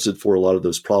adjusted for a lot of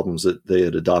those problems that they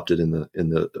had adopted in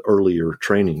the earlier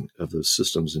training of those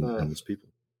systems and those people.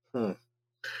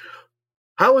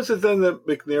 How is it then that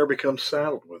McNair becomes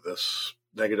saddled with this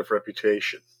negative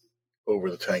reputation over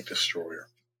the tank destroyer?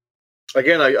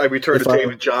 Again, I return to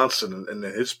David Johnson in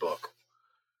his book.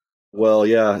 Well,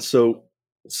 yeah. So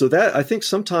that, I think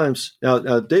sometimes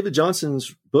now David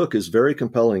Johnson's book is very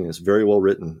compelling. It's very well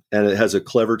written, and it has a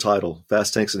clever title: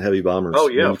 Fast Tanks and Heavy Bombers. Oh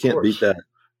yeah, you can't beat that.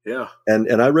 Yeah.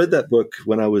 And I read that book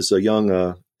when I was a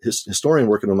young historian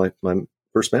working on my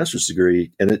first master's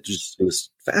degree, and it was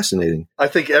fascinating. I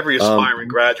think every aspiring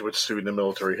graduate student in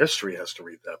military history has to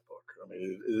read that book. I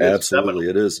mean, it is absolutely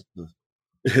seminal.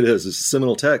 It is. It's a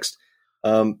seminal text.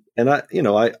 And I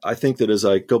think that as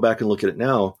I go back and look at it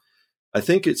now, I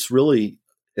think it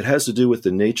has to do with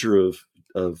the nature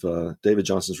of David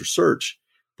Johnson's research,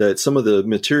 that some of the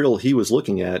material he was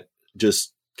looking at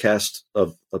just cast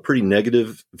a pretty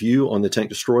negative view on the tank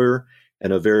destroyer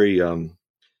and a very, a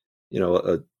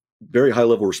very high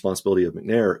level responsibility of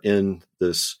McNair in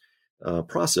this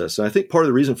process. And I think part of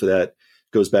the reason for that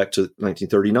goes back to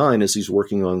 1939 as he's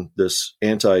working on this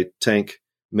anti-tank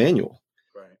manual.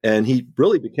 Right. And he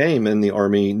really became in the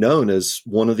Army known as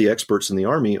one of the experts in the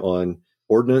Army on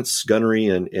ordnance, gunnery,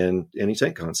 and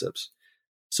anti-tank concepts.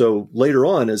 So later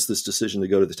on, as this decision to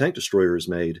go to the tank destroyer is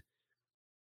made,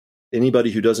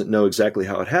 anybody who doesn't know exactly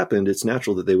how it happened, it's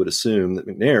natural that they would assume that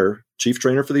McNair, chief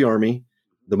trainer for the Army,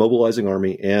 the mobilizing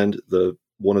Army, and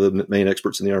one of the main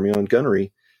experts in the Army on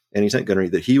gunnery, anti-tank gunnery,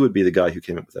 that he would be the guy who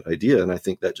came up with that idea. And I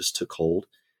think that just took hold.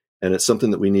 And it's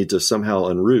something that we need to somehow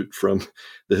unroot from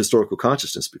the historical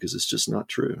consciousness, because it's just not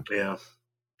true. Yeah.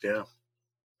 Yeah.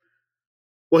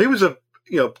 Well, he was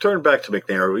turn back to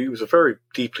McNair, he was a very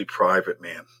deeply private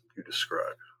man, you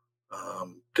described.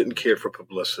 Didn't care for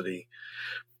publicity,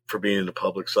 for being in the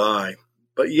public's eye.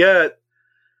 But yet,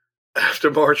 after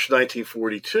March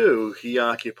 1942, he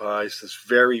occupies this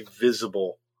very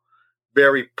visible,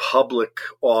 very public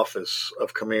office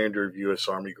of Commander of U.S.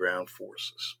 Army Ground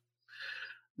Forces.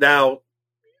 Now,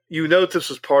 you note this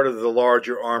was part of the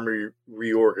larger Army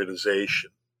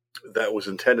reorganization that was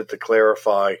intended to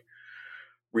clarify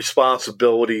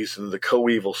responsibilities and the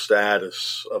coeval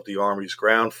status of the Army's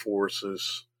ground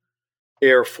forces,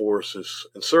 air forces,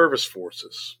 and service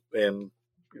forces. And,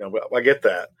 I get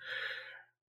that.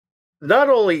 Not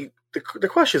only, the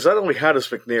question is not only how does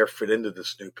McNair fit into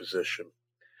this new position,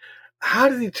 how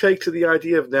did he take to the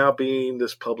idea of now being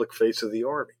this public face of the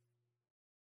Army?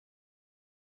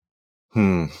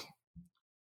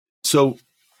 So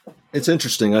it's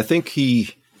interesting. I think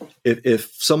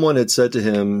if someone had said to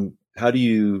him, how do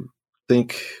you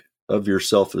think of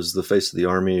yourself as the face of the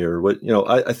Army, or what,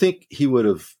 I think he would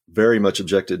have very much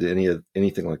objected to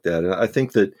anything like that. And I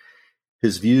think that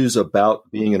his views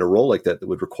about being in a role like that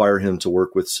would require him to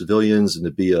work with civilians and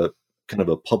to be a kind of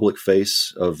a public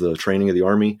face of the training of the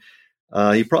Army,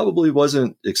 he probably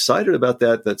wasn't excited about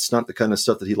that. That's not the kind of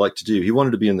stuff that he liked to do. He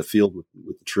wanted to be in the field with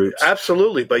the troops.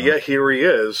 Absolutely. But yet here he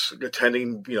is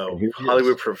attending,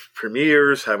 Hollywood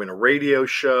premieres, having a radio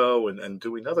show and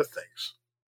doing other things.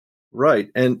 Right.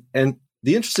 And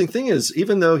the interesting thing is,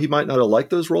 even though he might not have liked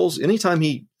those roles, anytime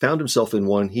he found himself in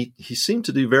one, he seemed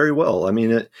to do very well. I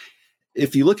mean,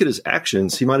 if you look at his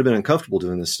actions, he might have been uncomfortable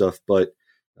doing this stuff, but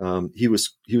he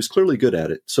was clearly good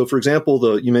at it. So, for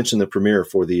example, you mentioned the premiere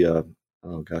for the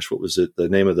what was it? The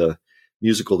name of the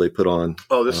musical they put on?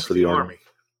 Oh, this is the Army.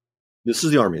 This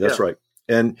is the Army. That's right.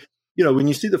 And when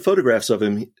you see the photographs of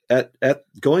him at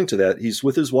going to that, he's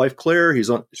with his wife Claire.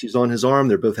 She's on his arm.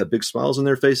 They both have big smiles on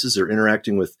their faces. They're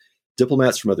interacting with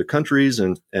diplomats from other countries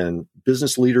and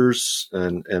business leaders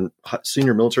and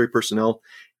senior military personnel.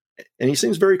 And he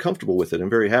seems very comfortable with it and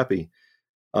very happy.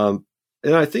 And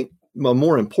I think a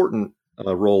more important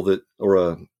role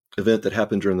event that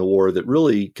happened during the war that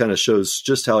really kind of shows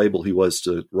just how able he was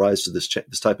to rise to this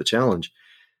type of challenge.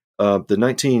 The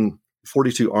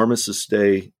 1942 Armistice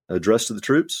Day address to the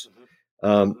troops.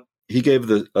 He gave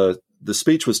the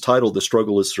speech was titled "The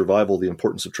Struggle is Survival: The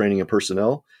Importance of Training and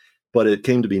Personnel," but it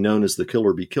came to be known as the "Kill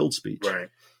or Be Killed" speech. Right.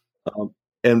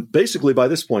 And basically, by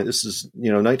this point, this is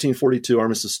 1942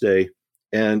 Armistice Day,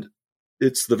 and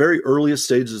it's the very earliest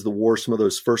stages of the war. Some of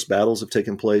those first battles have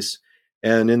taken place.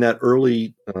 And in that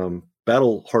early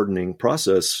battle hardening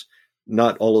process,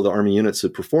 not all of the Army units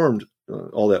had performed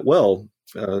all that well,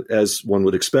 as one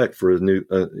would expect for an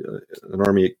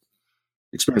Army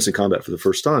experiencing combat for the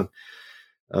first time.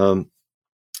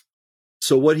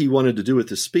 So what he wanted to do with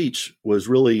this speech was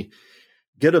really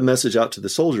get a message out to the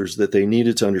soldiers that they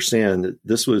needed to understand that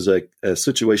this was a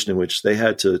situation in which they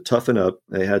had to toughen up.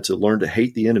 They had to learn to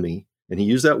hate the enemy. And he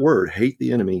used that word, hate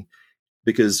the enemy,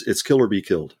 because it's kill or be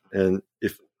killed. And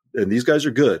these guys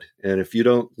are good. And if you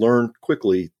don't learn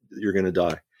quickly, you're going to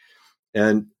die.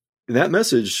 And that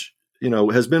message,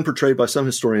 has been portrayed by some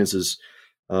historians as,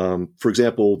 for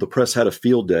example, the press had a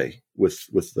field day with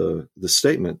the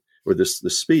statement or this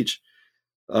speech.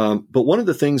 But one of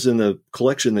the things in the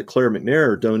collection that Claire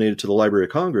McNair donated to the Library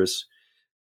of Congress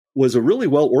was a really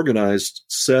well organized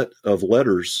set of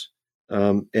letters,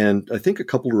 and I think a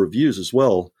couple of reviews as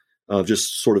well,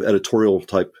 just sort of editorial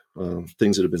type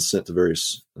things that have been sent to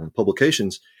various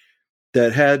publications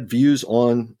that had views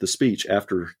on the speech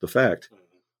after the fact.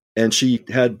 And she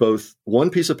had both one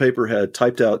piece of paper had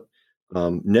typed out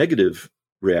negative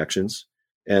reactions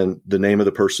and the name of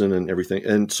the person and everything.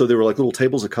 And so they were like little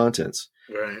tables of contents.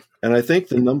 Right. And I think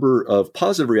the number of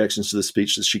positive reactions to the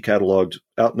speech that she cataloged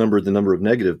outnumbered the number of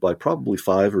negative by probably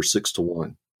 5 or 6 to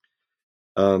 1.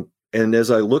 And as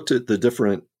I looked at the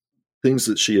different things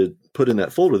that she had put in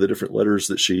that folder, the different letters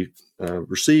that she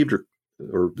received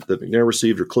or that McNair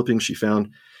received or clippings she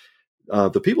found,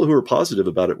 the people who were positive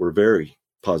about it were very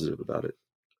positive about it.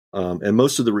 And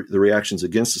most of the reactions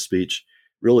against the speech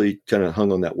really kind of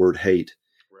hung on that word hate.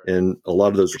 Right. And a lot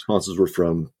of those responses were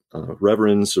from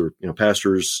reverends or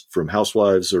pastors, from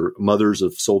housewives or mothers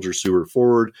of soldiers who were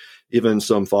forward, even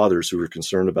some fathers who were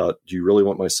concerned about, do you really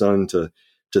want my son to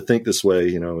think this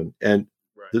way? And right.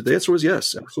 The answer was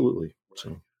yes, absolutely. Right.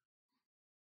 So,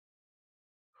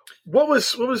 what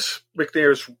was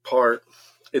McNair's part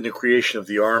in the creation of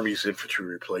the Army's infantry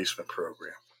replacement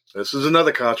program? This is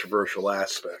another controversial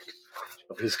aspect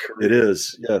of his career. It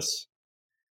is, yes.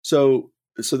 So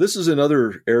this is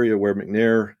another area where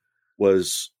McNair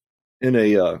was in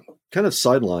a kind of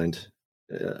sidelined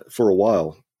for a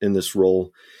while in this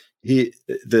role.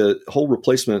 The whole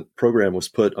replacement program was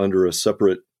put under a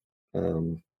separate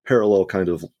parallel kind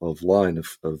of line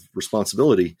of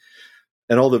responsibility,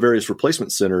 and all the various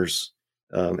replacement centers.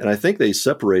 And I think they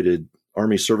separated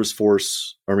Army Service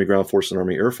Force, Army Ground Force, and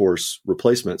Army Air Force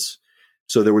replacements.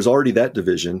 So there was already that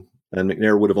division, and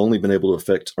McNair would have only been able to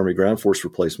affect Army Ground Force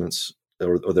replacements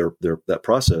or their that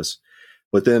process.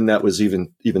 But then that was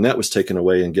even that was taken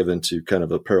away and given to kind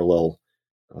of a parallel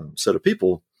set of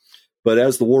people. But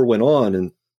as the war went on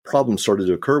and problems started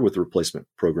to occur with the replacement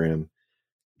program,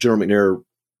 General McNair,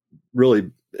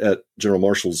 really at General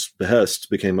Marshall's behest,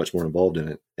 became much more involved in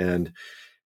it. And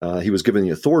he was given the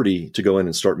authority to go in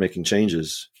and start making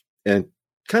changes. And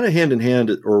kind of hand in hand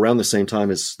or around the same time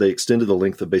as they extended the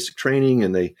length of basic training,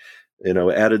 and they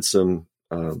added some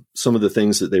of the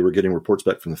things that they were getting reports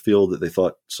back from the field that they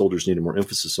thought soldiers needed more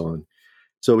emphasis on.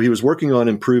 So he was working on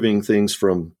improving things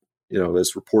from,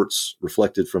 as reports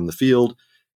reflected from the field.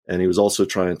 And he was also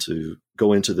trying to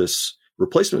go into this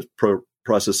replacement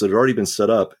process that had already been set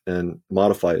up and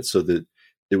modify it so that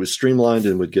it was streamlined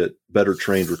and would get better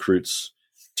trained recruits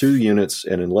to units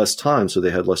and in less time. So they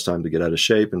had less time to get out of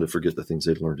shape and to forget the things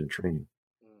they'd learned in training.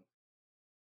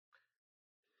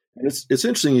 And it's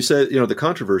interesting. You said, the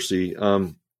controversy.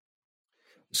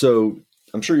 So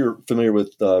I'm sure you're familiar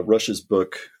with Rush's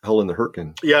book, Hell in the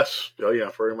Hurtgen. Yes. Oh yeah,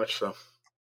 very much so.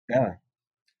 Yeah.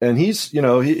 And he's,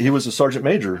 he was a sergeant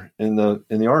major in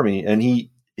the Army, and he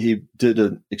did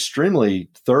an extremely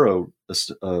thorough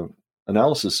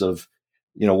analysis of,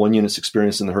 one unit's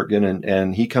experience in the Hurtgen,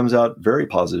 and he comes out very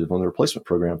positive on the replacement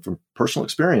program from personal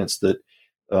experience that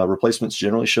replacements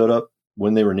generally showed up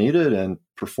when they were needed and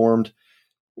performed,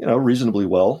 reasonably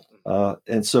well.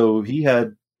 And so he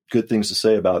had good things to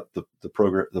say about the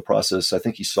program, the process. I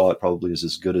think he saw it probably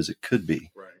as good as it could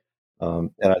be. Right.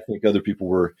 And I think other people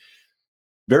were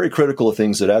very critical of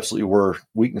things that absolutely were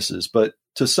weaknesses. But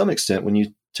to some extent, when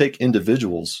you take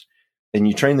individuals and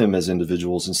you train them as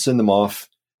individuals and send them off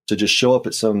to just show up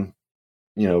at some,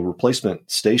 replacement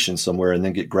station somewhere and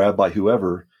then get grabbed by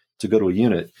whoever to go to a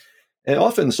unit. And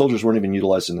often the soldiers weren't even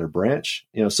utilized in their branch.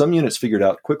 Some units figured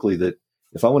out quickly that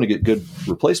if I want to get good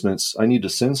replacements, I need to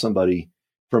send somebody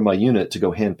from my unit to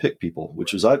go handpick people,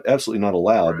 which was absolutely not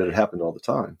allowed, but it happened all the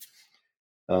time.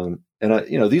 And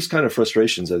these kind of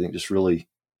frustrations, I think, just really,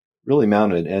 really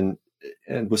mounted.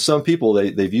 And with some people,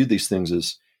 they viewed these things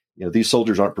as, these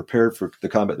soldiers aren't prepared for the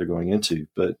combat they're going into.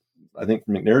 But I think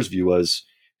McNair's view was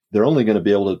they're only going to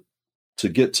be able to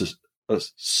get to a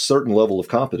certain level of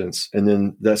competence, and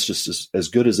then that's just as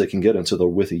good as they can get until they're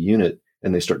with a unit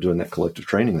and they start doing that collective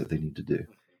training that they need to do.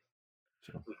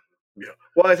 So. Yeah.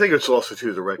 Well, I think it's also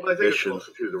too the recognition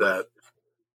that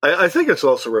I think it's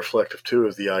also reflective too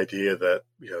of the idea that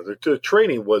the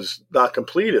training was not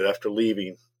completed after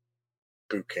leaving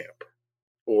boot camp.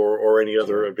 or any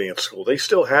other advanced school. They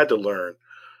still had to learn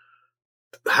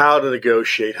how to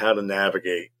negotiate, how to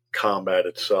navigate combat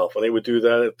itself. And they would do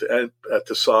that at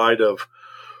the side of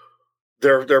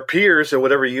their peers in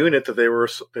whatever unit that they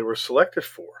were selected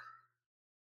for.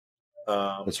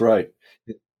 That's right.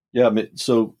 Yeah.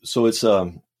 So it's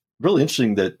really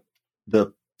interesting that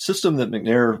the system that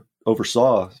McNair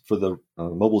oversaw for the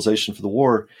mobilization for the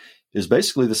war is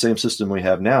basically the same system we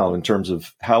have now in terms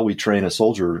of how we train a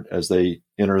soldier as they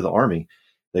enter the Army.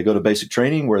 They go to basic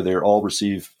training where they all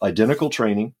receive identical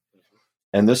training.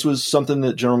 And this was something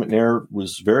that General McNair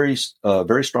was very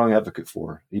strong advocate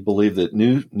for. He believed that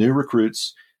new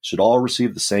recruits should all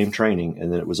receive the same training,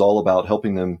 and that it was all about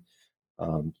helping them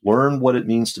learn what it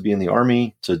means to be in the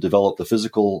Army, to develop the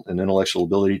physical and intellectual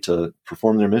ability to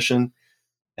perform their mission,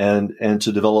 and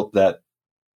to develop that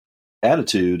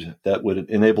attitude that would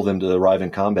enable them to arrive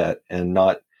in combat and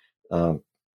not kind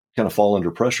of fall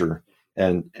under pressure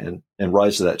and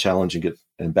rise to that challenge and get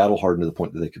battle hardened to the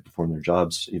point that they could perform their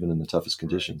jobs even in the toughest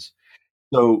conditions.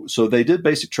 So they did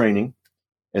basic training,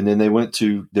 and then they went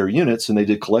to their units and they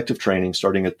did collective training,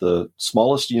 starting at the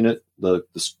smallest unit, the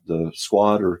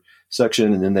squad or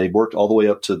section, and then they worked all the way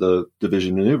up to the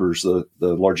division maneuvers, the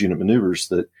large unit maneuvers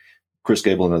that Chris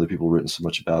Gable and other people have written so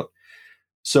much about.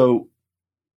 So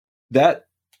that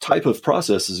type of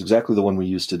process is exactly the one we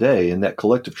use today, and that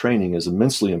collective training is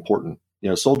immensely important.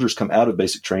 Soldiers come out of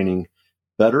basic training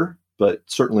better, but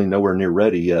certainly nowhere near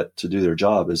ready yet to do their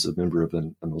job as a member of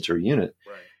a military unit.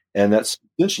 Right. And that's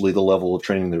essentially the level of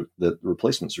training that the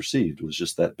replacements received, was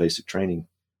just that basic training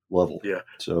level. Yeah.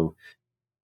 So,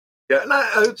 yeah.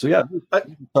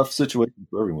 And tough situation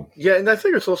for everyone. Yeah. And I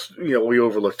think it's also, we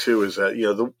overlook too, is that,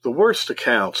 the worst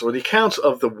accounts, or the accounts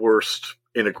of the worst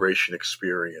integration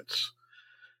experience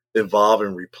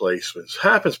involving replacements,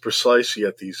 happens precisely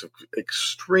at these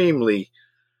extremely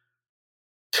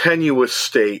tenuous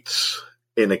states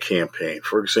in a campaign.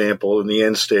 For example, in the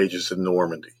end stages in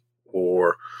Normandy,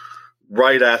 or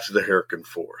right after the Hurricane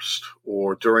Forest,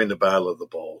 or during the Battle of the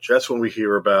Bulge. That's when we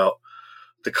hear about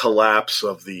the collapse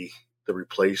of the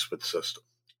replacement system.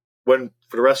 When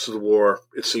for the rest of the war,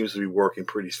 it seems to be working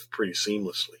pretty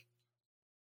seamlessly.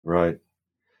 Right.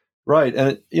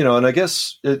 And, and I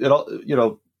guess it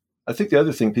all, I think the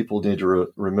other thing people need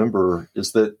to remember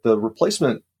is that the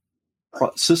replacement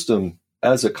system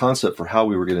as a concept for how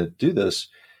we were going to do this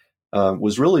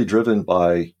was really driven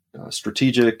by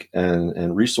strategic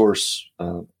and resource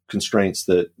constraints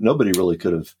that nobody really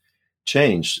could have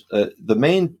changed. The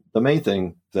main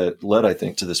thing that led, I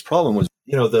think, to this problem was,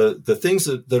 the things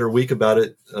that are weak about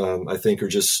it, I think, are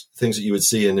just things that you would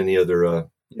see in any other,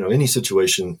 any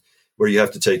situation where you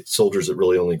have to take soldiers that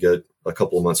really only get a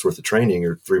couple of months worth of training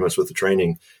or 3 months worth of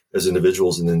training as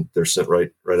individuals, and then they're sent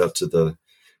right up to the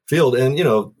field, and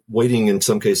waiting in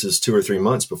some cases 2 or 3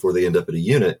 months before they end up at a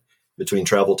unit, between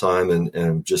travel time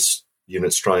and just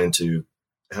units trying to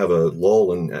have a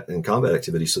lull in combat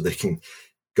activity so they can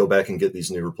go back and get these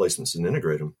new replacements and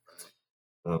integrate them.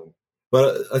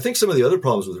 But I think some of the other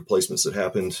problems with replacements that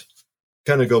happened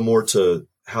kind of go more to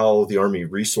how the Army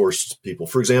resourced people.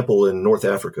 For example, in North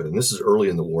Africa, and this is early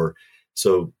in the war,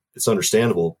 so it's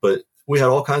understandable, but we had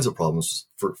all kinds of problems,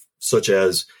 such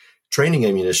as training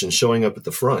ammunition showing up at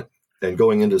the front and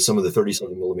going into some of the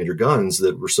 37 millimeter guns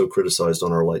that were so criticized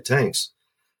on our light tanks.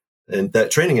 And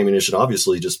that training ammunition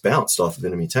obviously just bounced off of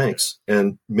enemy tanks.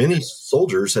 And many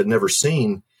soldiers had never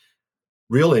seen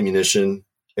real ammunition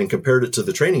and compared it to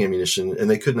the training ammunition, and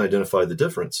they couldn't identify the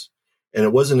difference. And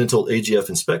it wasn't until AGF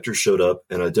inspectors showed up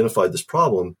and identified this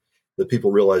problem that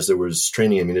people realized there was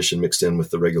training ammunition mixed in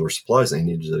with the regular supplies. They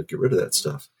needed to get rid of that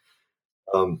stuff.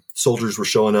 Soldiers were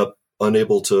showing up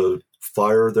unable to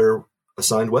fire their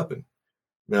assigned weapon.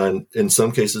 And in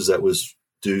some cases, that was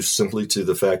due simply to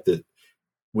the fact that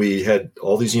we had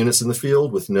all these units in the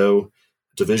field with no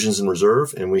divisions in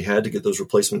reserve, and we had to get those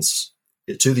replacements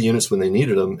to the units when they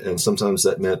needed them. And sometimes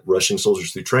that meant rushing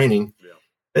soldiers through training. Yeah.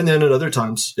 And then at other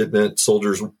times, it meant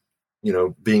soldiers,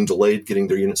 being delayed getting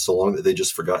their units so long that they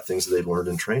just forgot things that they'd learned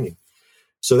in training.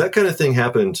 So that kind of thing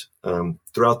happened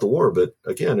throughout the war. But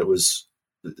again, there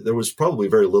was probably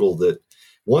very little that,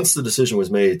 once the decision was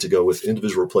made to go with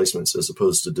individual replacements as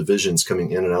opposed to divisions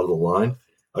coming in and out of the line,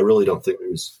 I really don't think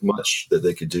there was much that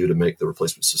they could do to make the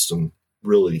replacement system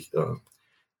really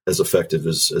as effective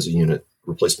as a unit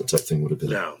replacement type thing would have been.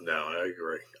 No, I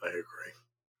agree.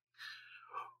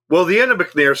 Well, the end of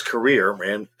McNair's career,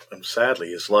 and sadly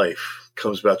his life,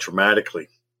 comes about dramatically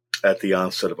at the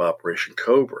onset of Operation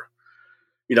Cobra.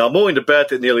 I'm willing to bet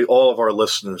that nearly all of our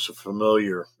listeners are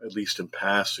familiar, at least in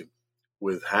passing,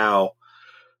 with how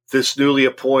this newly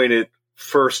appointed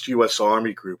 1st U.S.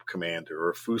 Army Group commander,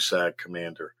 or FUSAG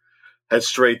commander, had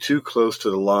strayed too close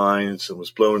to the lines and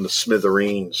was blown to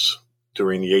smithereens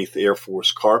during the 8th Air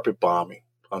Force carpet bombing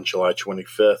on July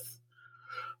 25th,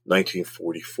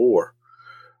 1944.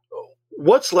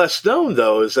 What's less known,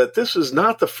 though, is that this is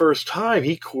not the first time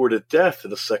he courted death in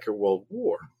the Second World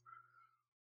War.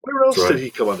 Where else did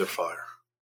he come under fire?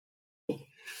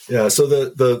 Yeah, so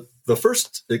the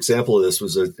first example of this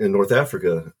was in North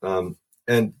Africa.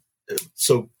 And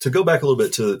so to go back a little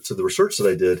bit to the research that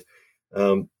I did,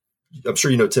 I'm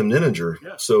sure you know Tim Nenninger.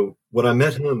 Yeah. So when I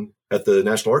met him at the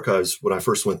National Archives, when I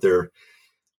first went there,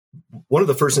 one of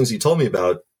the first things he told me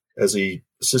about as he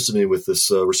assisted me with this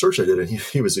research I did, and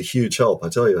he was a huge help, I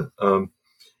tell you,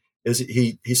 is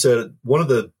he said, one of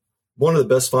the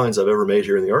best finds I've ever made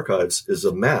here in the archives is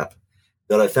a map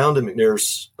that I found in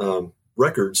McNair's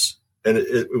records. And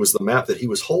it was the map that he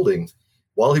was holding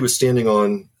while he was standing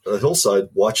on a hillside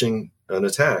watching an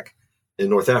attack in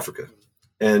North Africa.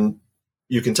 And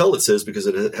you can tell it says, because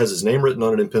it has his name written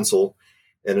on it in pencil,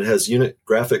 and it has unit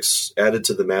graphics added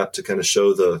to the map to kind of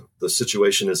show the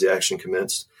situation as the action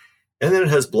commenced. And then it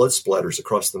has blood splatters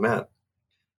across the map.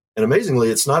 And amazingly,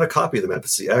 it's not a copy of the map.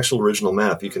 It's the actual original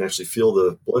map. You can actually feel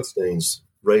the blood stains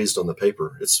raised on the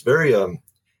paper. It's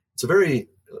a very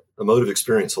emotive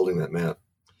experience holding that map.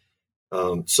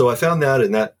 So I found that,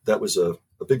 and that was a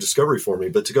big discovery for me.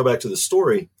 But to go back to the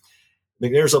story,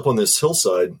 McNair's up on this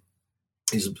hillside.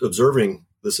 He's observing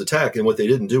this attack. And what they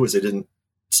didn't do is they didn't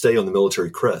stay on the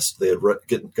military crest. They had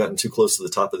gotten too close to the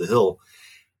top of the hill.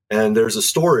 And there's a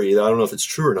story, I don't know if it's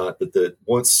true or not, but that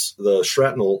once the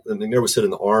shrapnel, and McNair was hit in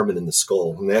the arm and in the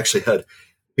skull, and they actually had a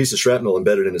piece of shrapnel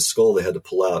embedded in his skull they had to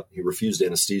pull out. He refused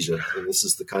anesthesia. And this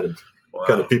is the kind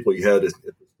of people you had at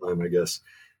this time, I guess.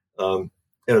 And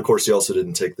of course, he also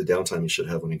didn't take the downtime he should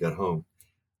have when he got home.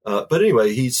 But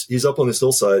anyway, he's up on this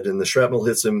hillside, and the shrapnel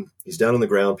hits him. He's down on the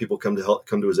ground. People come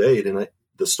to his aid. And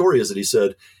the story is that he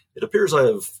said, "It appears I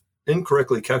have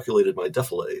incorrectly calculated my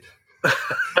defilade."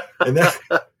 And that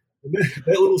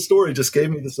little story just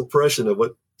gave me this impression of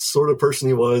what sort of person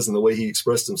he was and the way he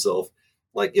expressed himself.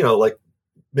 Like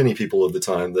many people of the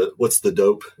time, what's the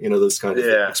dope? Those kind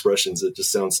of expressions. It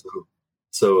just sounds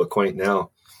so quaint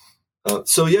now.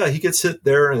 So he gets hit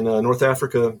there in North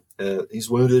Africa. He's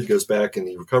wounded, goes back, and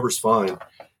he recovers fine.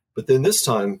 But then this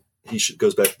time he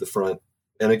goes back to the front,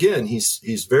 and again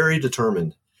he's very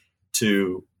determined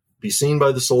to be seen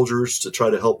by the soldiers, to try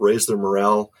to help raise their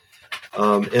morale.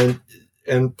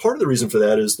 And part of the reason for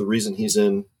that is the reason he's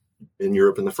in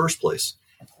Europe in the first place.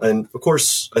 And of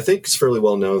course, I think it's fairly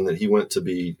well known that he went to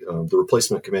be the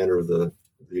replacement commander of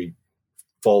the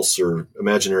false or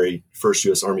imaginary 1st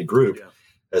U.S. Army Group,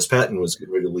 as Patton was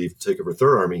getting ready to leave to take over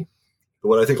 3rd Army. But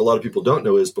what I think a lot of people don't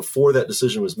know is before that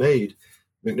decision was made,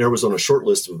 McNair was on a short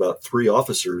list of about 3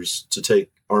 officers to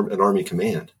take an Army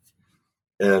command.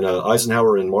 And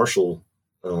Eisenhower and Marshall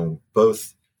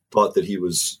both thought that he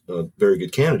was a very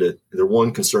good candidate. Their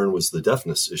one concern was the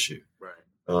deafness issue.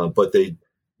 Right. But they,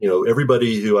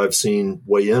 everybody who I've seen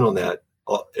weigh in on that,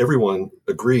 everyone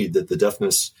agreed that the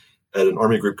deafness at an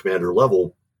Army Group commander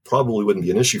level probably wouldn't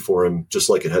be an issue for him, just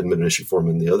like it hadn't been an issue for him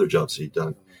in the other jobs he'd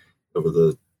done over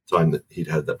the time that he'd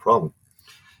had that problem.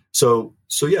 So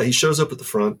he shows up at the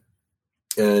front,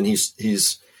 and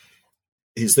he's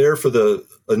there for the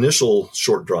initial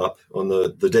short drop on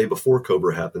the day before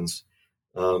Cobra happens.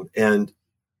 And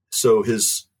so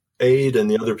his aide and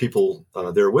the other people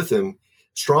there with him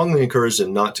strongly encouraged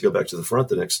him not to go back to the front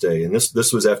the next day. And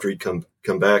this was after he'd come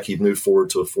back. He'd moved forward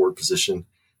to a forward position,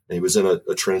 and he was in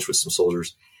a trench with some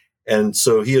soldiers. And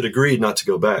so he had agreed not to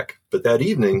go back. But that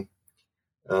evening,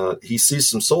 he sees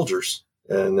some soldiers,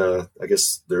 and I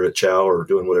guess they're at chow or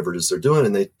doing whatever it is they're doing.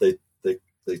 And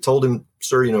they told him,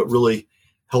 "Sir, it really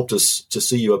helped us to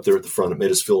see you up there at the front. It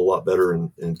made us feel a lot better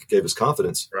and gave us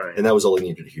confidence." Right. And that was all he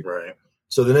needed to hear. Right.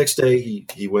 So the next day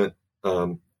he went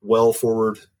well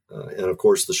forward. And of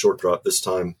course the short drop this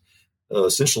time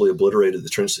essentially obliterated the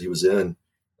trench that he was in.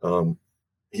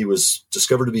 He was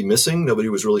discovered to be missing. Nobody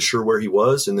was really sure where he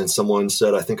was. And then someone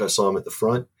said, "I think I saw him at the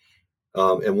front."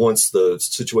 And once the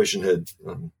situation had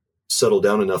settled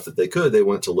down enough that they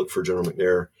went to look for General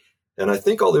McNair. And I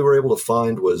think all they were able to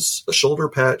find was a shoulder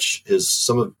patch,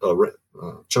 some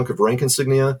chunk of rank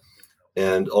insignia,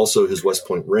 and also his West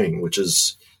Point ring, which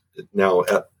is now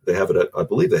I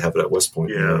believe they have it at West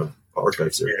Point. Yeah.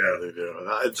 Archives there. Yeah, they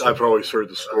do. I've always heard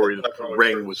the story that the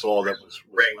ring was all that was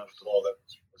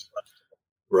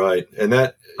right. And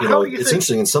that, it's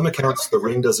interesting. In some accounts, the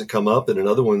ring doesn't come up, and in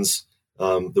other ones,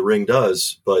 the ring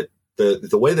does. But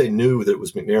the way they knew that it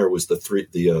was McNair was the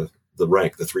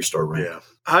rank, the 3-star rank. Yeah.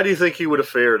 How do you think he would have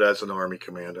fared as an Army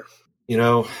commander?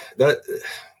 that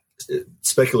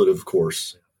speculative, of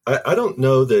course. I don't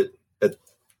know that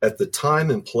at the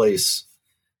time and place,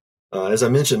 as I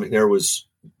mentioned, McNair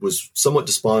was somewhat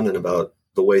despondent about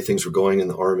the way things were going in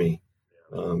the Army,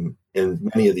 and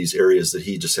many of these areas that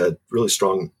he just had really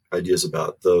strong ideas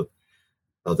about.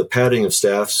 The padding of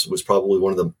staffs was probably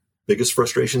one of the biggest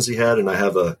frustrations he had, and I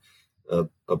have a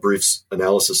brief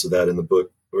analysis of that in the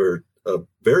book, where a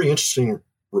very interesting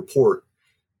report,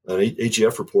 an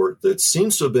AGF report that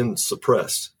seems to have been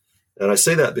suppressed. And I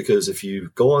say that because if you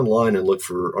go online and look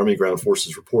for Army Ground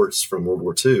Forces reports from World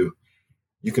War II,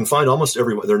 you can find almost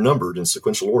every one. They're numbered in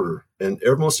sequential order, and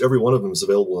almost every one of them is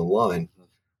available online.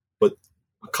 But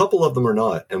a couple of them are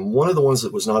not. And one of the ones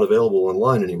that was not available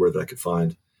online anywhere that I could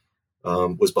find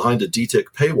was behind a DTIC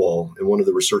paywall, and one of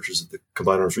the researchers at the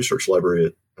Combined Arms Research Library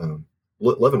at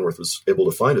Leavenworth was able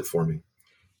to find it for me.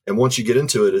 And once you get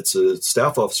into it, it's a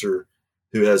staff officer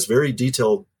who has very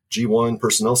detailed G1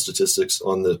 personnel statistics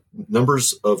on the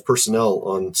numbers of personnel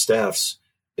on staffs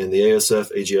in the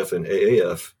ASF, AGF, and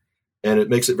AAF. And it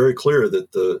makes it very clear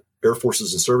that the Air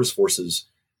Forces and Service Forces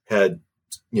had,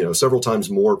 several times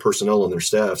more personnel on their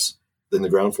staffs than the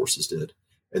ground forces did.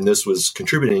 And this was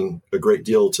contributing a great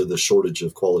deal to the shortage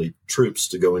of quality troops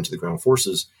to go into the ground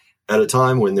forces at a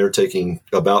time when they're taking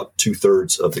about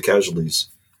 2/3 of the casualties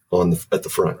at the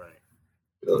front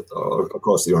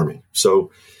across the Army.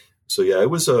 So yeah, it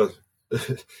was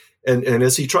and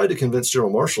as he tried to convince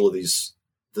General Marshall of these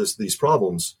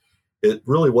problems, it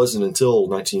really wasn't until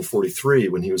 1943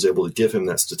 when he was able to give him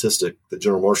that statistic that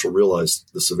General Marshall realized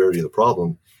the severity of the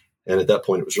problem. And at that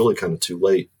point, it was really kind of too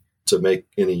late to make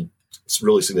any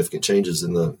really significant changes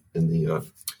in the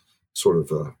sort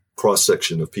of cross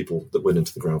section of people that went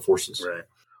into the ground forces. Right.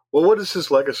 Well, what is his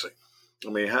legacy? I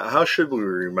mean, how should we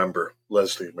remember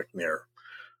Leslie McNair,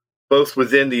 both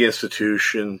within the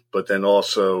institution, but then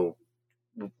also,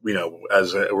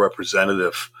 as a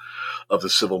representative of the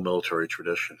civil military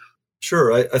tradition?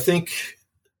 Sure. I think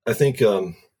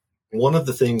one of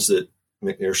the things that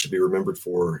McNair should be remembered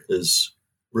for is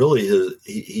really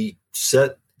he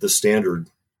set the standard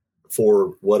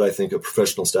for what I think a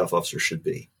professional staff officer should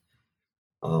be.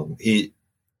 He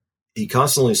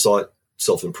constantly sought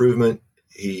self-improvement.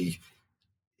 He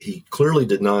clearly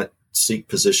did not seek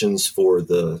positions for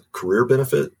the career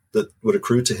benefit that would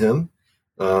accrue to him,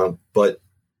 but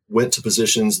went to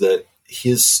positions that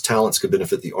his talents could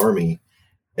benefit the Army,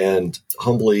 and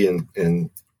humbly and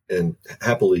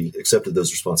happily accepted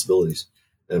those responsibilities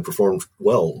and performed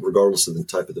well, regardless of the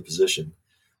type of the position.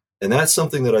 And that's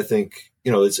something that I think,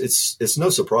 it's no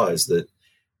surprise that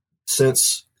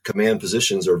since command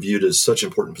positions are viewed as such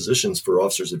important positions for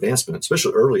officers' advancement,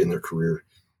 especially early in their career,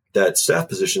 that staff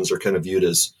positions are kind of viewed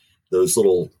as those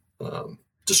little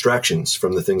distractions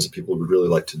from the things that people would really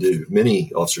like to do.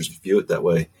 Many officers view it that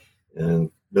way,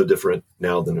 and no different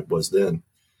now than it was then.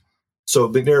 So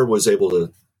McNair was able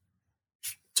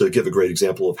to give a great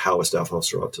example of how a staff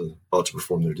officer ought to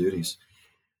perform their duties.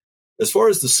 As far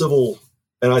as the civil,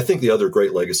 and I think the other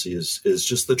great legacy is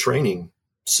just the training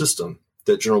system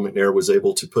that General McNair was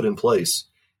able to put in place.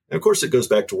 And of course, it goes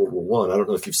back to World War I. I don't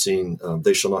know if you've seen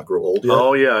They Shall Not Grow Old yet.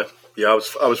 Oh, yeah. Yeah,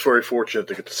 I was very fortunate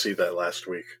to get to see that last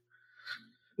week.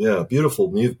 Yeah,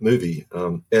 beautiful movie.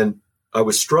 And I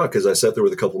was struck as I sat there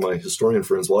with a couple of my historian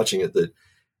friends watching it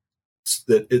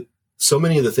that so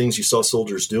many of the things you saw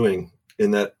soldiers doing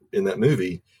in that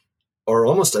movie are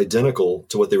almost identical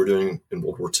to what they were doing in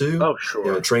World War II. Oh,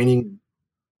 sure. Training,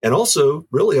 and also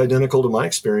really identical to my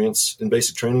experience in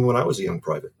basic training when I was a young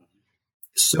private.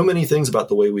 So many things about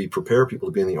the way we prepare people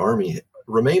to be in the Army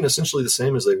remain essentially the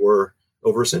same as they were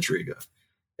over a century ago.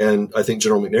 And I think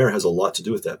General McNair has a lot to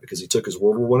do with that, because he took his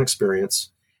World War I experience,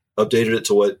 updated it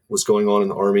to what was going on in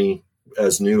the Army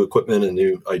as new equipment and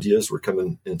new ideas were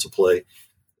coming into play,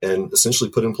 and essentially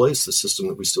put in place the system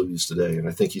that we still use today. And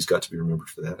I think he's got to be remembered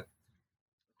for that.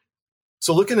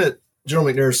 So looking at General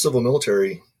McNair's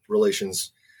civil-military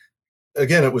relations,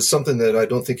 again, it was something that I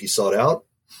don't think he sought out,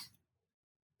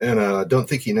 and I don't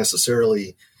think he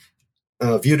necessarily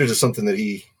viewed it as something that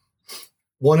he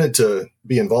wanted to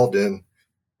be involved in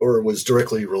or was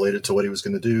directly related to what he was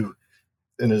going to do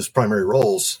in his primary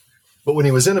roles. But when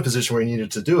he was in a position where he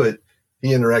needed to do it, he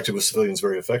interacted with civilians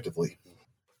very effectively.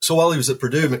 So while he was at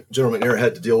Purdue, General McNair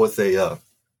had to deal with a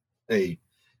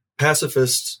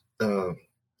pacifist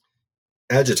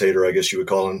agitator, I guess you would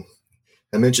call him.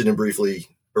 I mentioned him briefly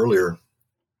earlier.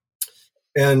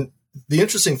 And the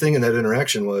interesting thing in that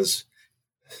interaction was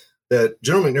that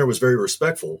General McNair was very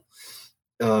respectful,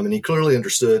 and he clearly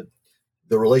understood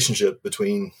the relationship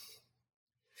between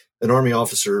an Army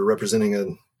officer representing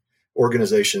an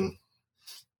organization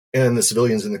and the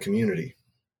civilians in the community.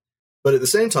 But at the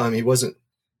same time, he wasn't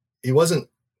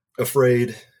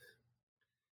afraid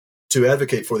to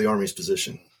advocate for the Army's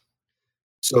position.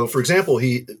 So, for example,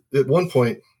 at one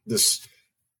point, this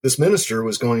minister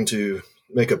was going to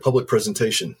make a public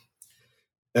presentation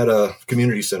at a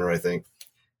community center, I think,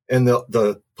 and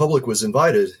the public was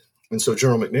invited. And so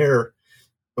General McNair,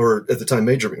 or at the time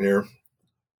Major McNair,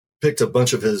 picked a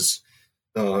bunch of his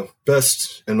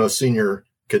best and most senior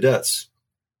cadets,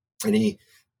 and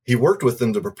he worked with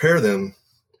them to prepare them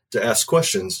to ask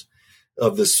questions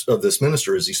of this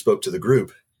minister as he spoke to the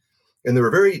group. And there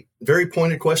were very, very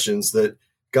pointed questions that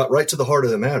got right to the heart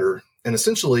of the matter and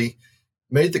essentially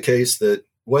made the case that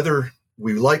whether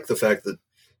we like the fact that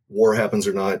war happens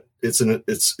or not, it's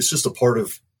just a part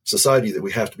of society that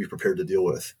we have to be prepared to deal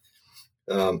with.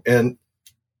 And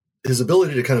his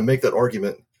ability to kind of make that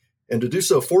argument and to do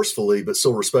so forcefully, but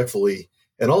so respectfully,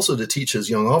 and also to teach his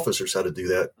young officers how to do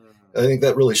that, I think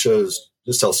that really shows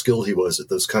just how skilled he was at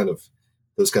those kind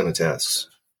of tasks.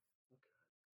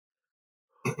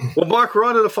 Well, Mark, we're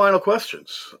on to the final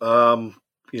questions.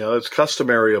 It's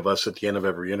customary of us at the end of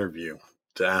every interview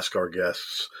to ask our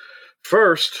guests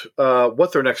first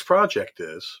what their next project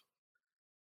is,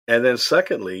 and then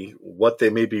secondly, what they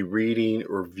may be reading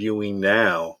or viewing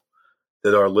now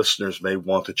that our listeners may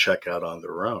want to check out on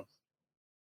their own.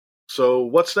 So,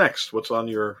 what's next? What's on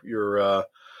your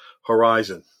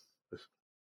horizon?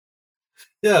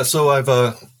 Yeah, so I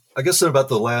guess in about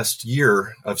the last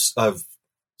year, I've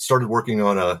started working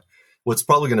on what's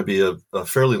probably going to be a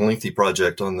fairly lengthy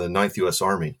project on the 9th U.S.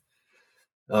 Army.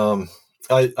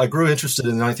 I grew interested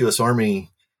in the 9th U.S. Army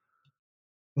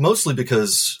mostly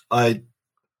because the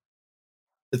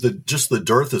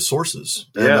dearth of sources.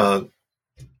 Yeah.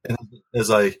 And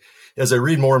as I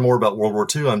read more and more about World War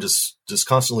II, I'm just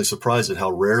constantly surprised at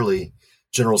how rarely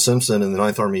General Simpson and the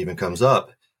 9th Army even comes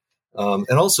up. And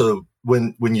also,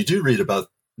 when you do read about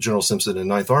General Simpson and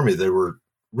 9th Army, they were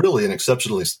really an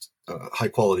exceptionally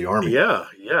high-quality army. Yeah.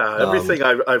 Everything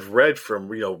I've read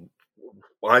from,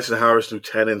 Eisenhower's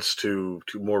lieutenants to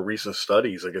more recent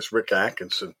studies, I guess Rick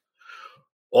Atkinson,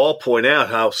 all point out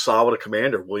how solid a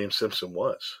commander William Simpson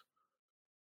was.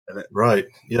 Right.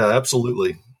 Yeah,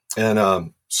 absolutely.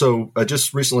 And so I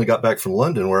just recently got back from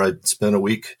London, where I spent a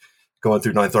week going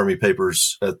through 9th Army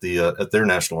papers at their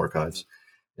National Archives,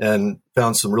 and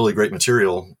found some really great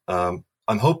material.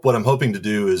 What I'm hoping to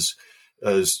do is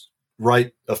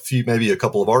write maybe a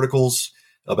couple of articles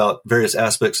about various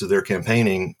aspects of their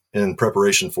campaigning in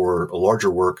preparation for a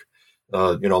larger work,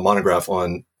 a monograph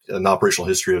on an operational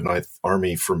history of 9th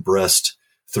Army from Brest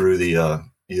through the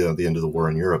end of the war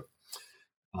in Europe.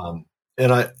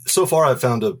 And so far I've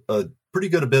found a pretty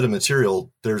good bit of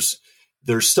material. There's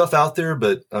stuff out there,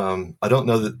 but I don't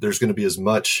know that there's going to be as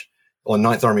much on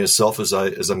 9th Army itself as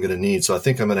I'm going to need. So I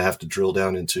think I'm going to have to drill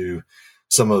down into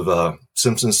some of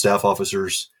Simpson's staff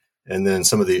officers and then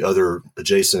some of the other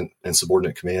adjacent and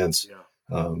subordinate commands,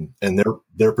 and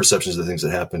their perceptions of the things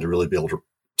that happened to really be able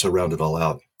to round it all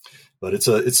out. But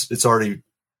it's already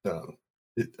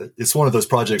it's one of those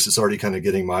projects that's already kind of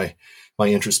getting my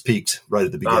interest peaked right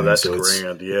at the beginning. Oh, that's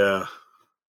grand. Yeah,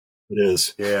 it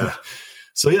is. Yeah.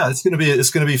 So yeah, it's going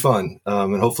to be fun.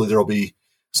 And hopefully there'll be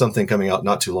something coming out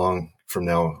not too long from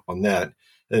now on that.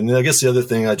 And I guess the other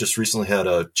thing, I just recently had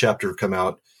a chapter come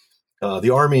out.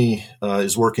 The Army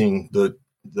is working, the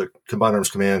Combined Arms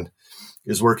Command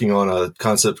is working on a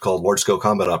concept called large-scale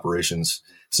combat operations.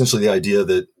 Essentially the idea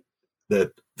that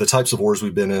the types of wars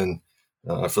we've been in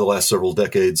for the last several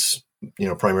decades,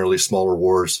 primarily smaller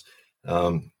wars,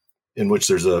 in which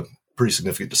there's a pretty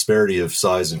significant disparity of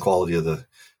size and quality of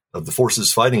the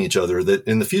forces fighting each other, that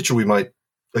in the future we might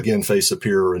again face a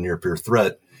peer or a near peer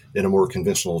threat in a more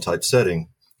conventional type setting.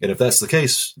 And if that's the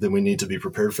case, then we need to be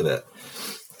prepared for that.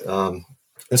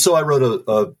 And so I wrote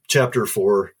a chapter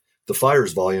for the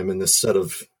Fires volume in this set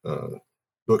of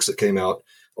books that came out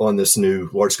on this new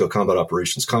large-scale combat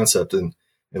operations concept and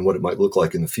what it might look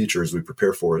like in the future as we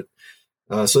prepare for it.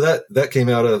 So that came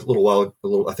out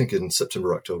I think in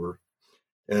September, October.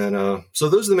 And so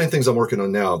those are the main things I'm working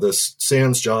on now. This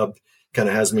Sam's job kind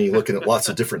of has me looking at lots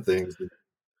of different things.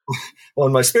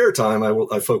 On my spare time,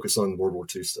 I focus on World War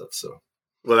II stuff. So,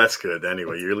 well, that's good.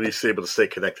 Anyway, you're at least able to stay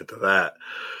connected to that.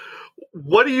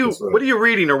 What are you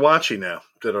reading or watching now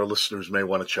that our listeners may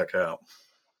want to check out?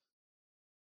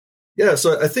 Yeah,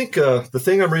 so I think the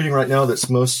thing I'm reading right now that's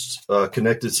most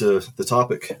connected to the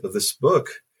topic of this book,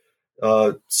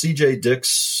 C.J.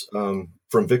 Dick's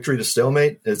From Victory to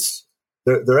Stalemate.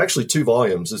 They're actually two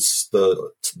volumes. It's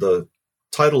the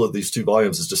title of these two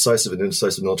volumes is Decisive and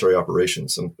Indecisive Military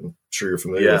Operations. I'm sure you're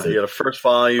familiar with it. Yeah, the first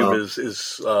volume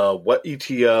is what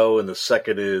ETO, and the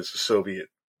second is the Soviet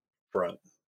front.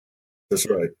 That's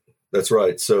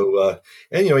right. So,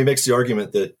 and, he makes the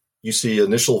argument that you see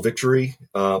initial victory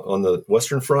on the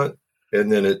Western Front,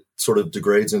 and then it sort of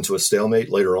degrades into a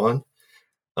stalemate later on.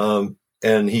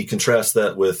 And he contrasts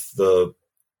that with the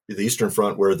Eastern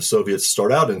Front, where the Soviets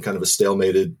start out in kind of a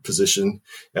stalemated position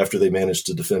after they managed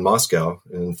to defend Moscow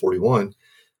in 41.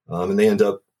 And they end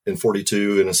up in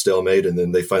 42 in a stalemate, and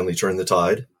then they finally turn the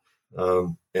tide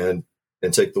and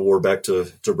take the war back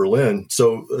to Berlin.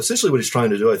 So essentially what he's trying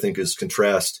to do, I think, is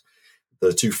contrast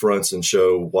the two fronts and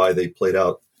show why they played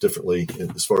out differently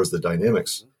as far as the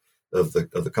dynamics of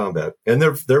the combat. And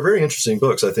they're very interesting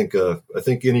books. I think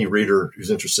any reader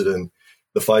who's interested in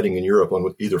the fighting in Europe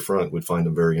on either front would find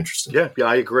them very interesting. Yeah,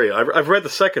 I agree. I've read the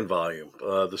second volume,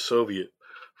 the Soviet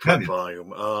front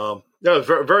volume. It was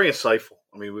very, very insightful.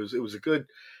 I mean, it was a good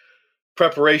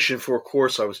preparation for a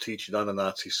course I was teaching on the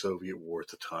Nazi-Soviet war at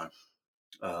the time.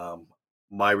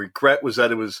 My regret was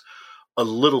that it was a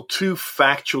little too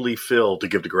factually filled to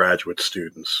give to graduate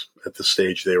students at the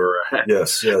stage they were at.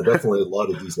 Yes, yeah, definitely a lot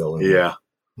of detail in there.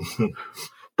 Yeah.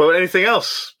 But anything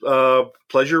else?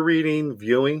 Pleasure reading,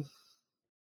 viewing?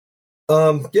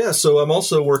 So I'm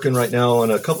also working right now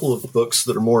on a couple of books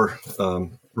that are more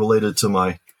related to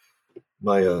my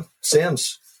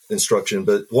SAMS instruction,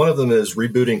 but one of them is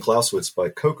Rebooting Clausewitz by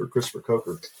Christopher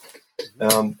Coker.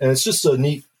 And it's just a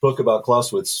neat book about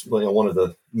Clausewitz, one of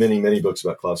the many, many books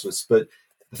about Clausewitz. But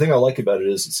the thing I like about it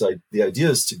is the idea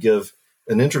is to give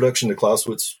an introduction to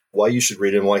Clausewitz, why you should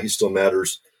read him, why he still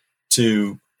matters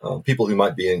to people who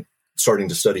might be starting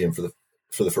to study him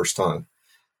for the first time.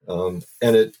 And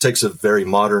it takes a very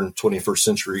modern 21st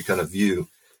century kind of view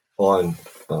on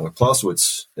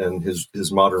Clausewitz and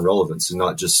his modern relevance, and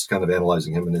not just kind of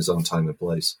analyzing him in his own time and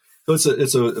place. So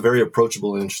it's a very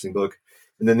approachable and interesting book.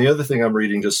 And then the other thing I'm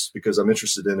reading, just because I'm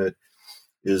interested in it,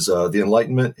 is The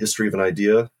Enlightenment, History of an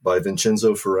Idea by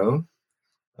Vincenzo Ferrone.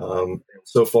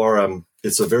 So far,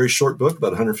 it's a very short book,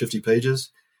 about 150 pages,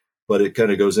 but it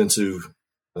kind of goes into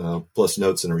plus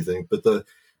notes and everything. But the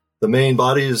main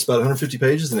body is about 150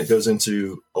 pages, and it goes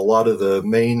into a lot of the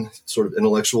main sort of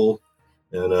intellectual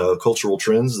and cultural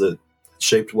trends that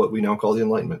shaped what we now call the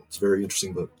Enlightenment. It's a very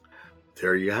interesting book.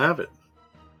 There you have it.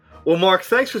 Well, Mark,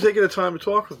 thanks for taking the time to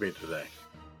talk with me today.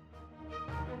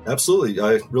 Absolutely.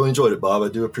 I really enjoyed it, Bob. I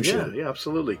do appreciate it. Yeah,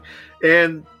 absolutely.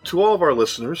 And to all of our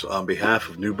listeners, on behalf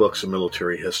of New Books in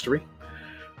Military History,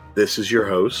 this is your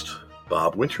host,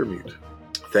 Bob Wintermute.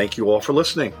 Thank you all for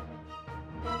listening.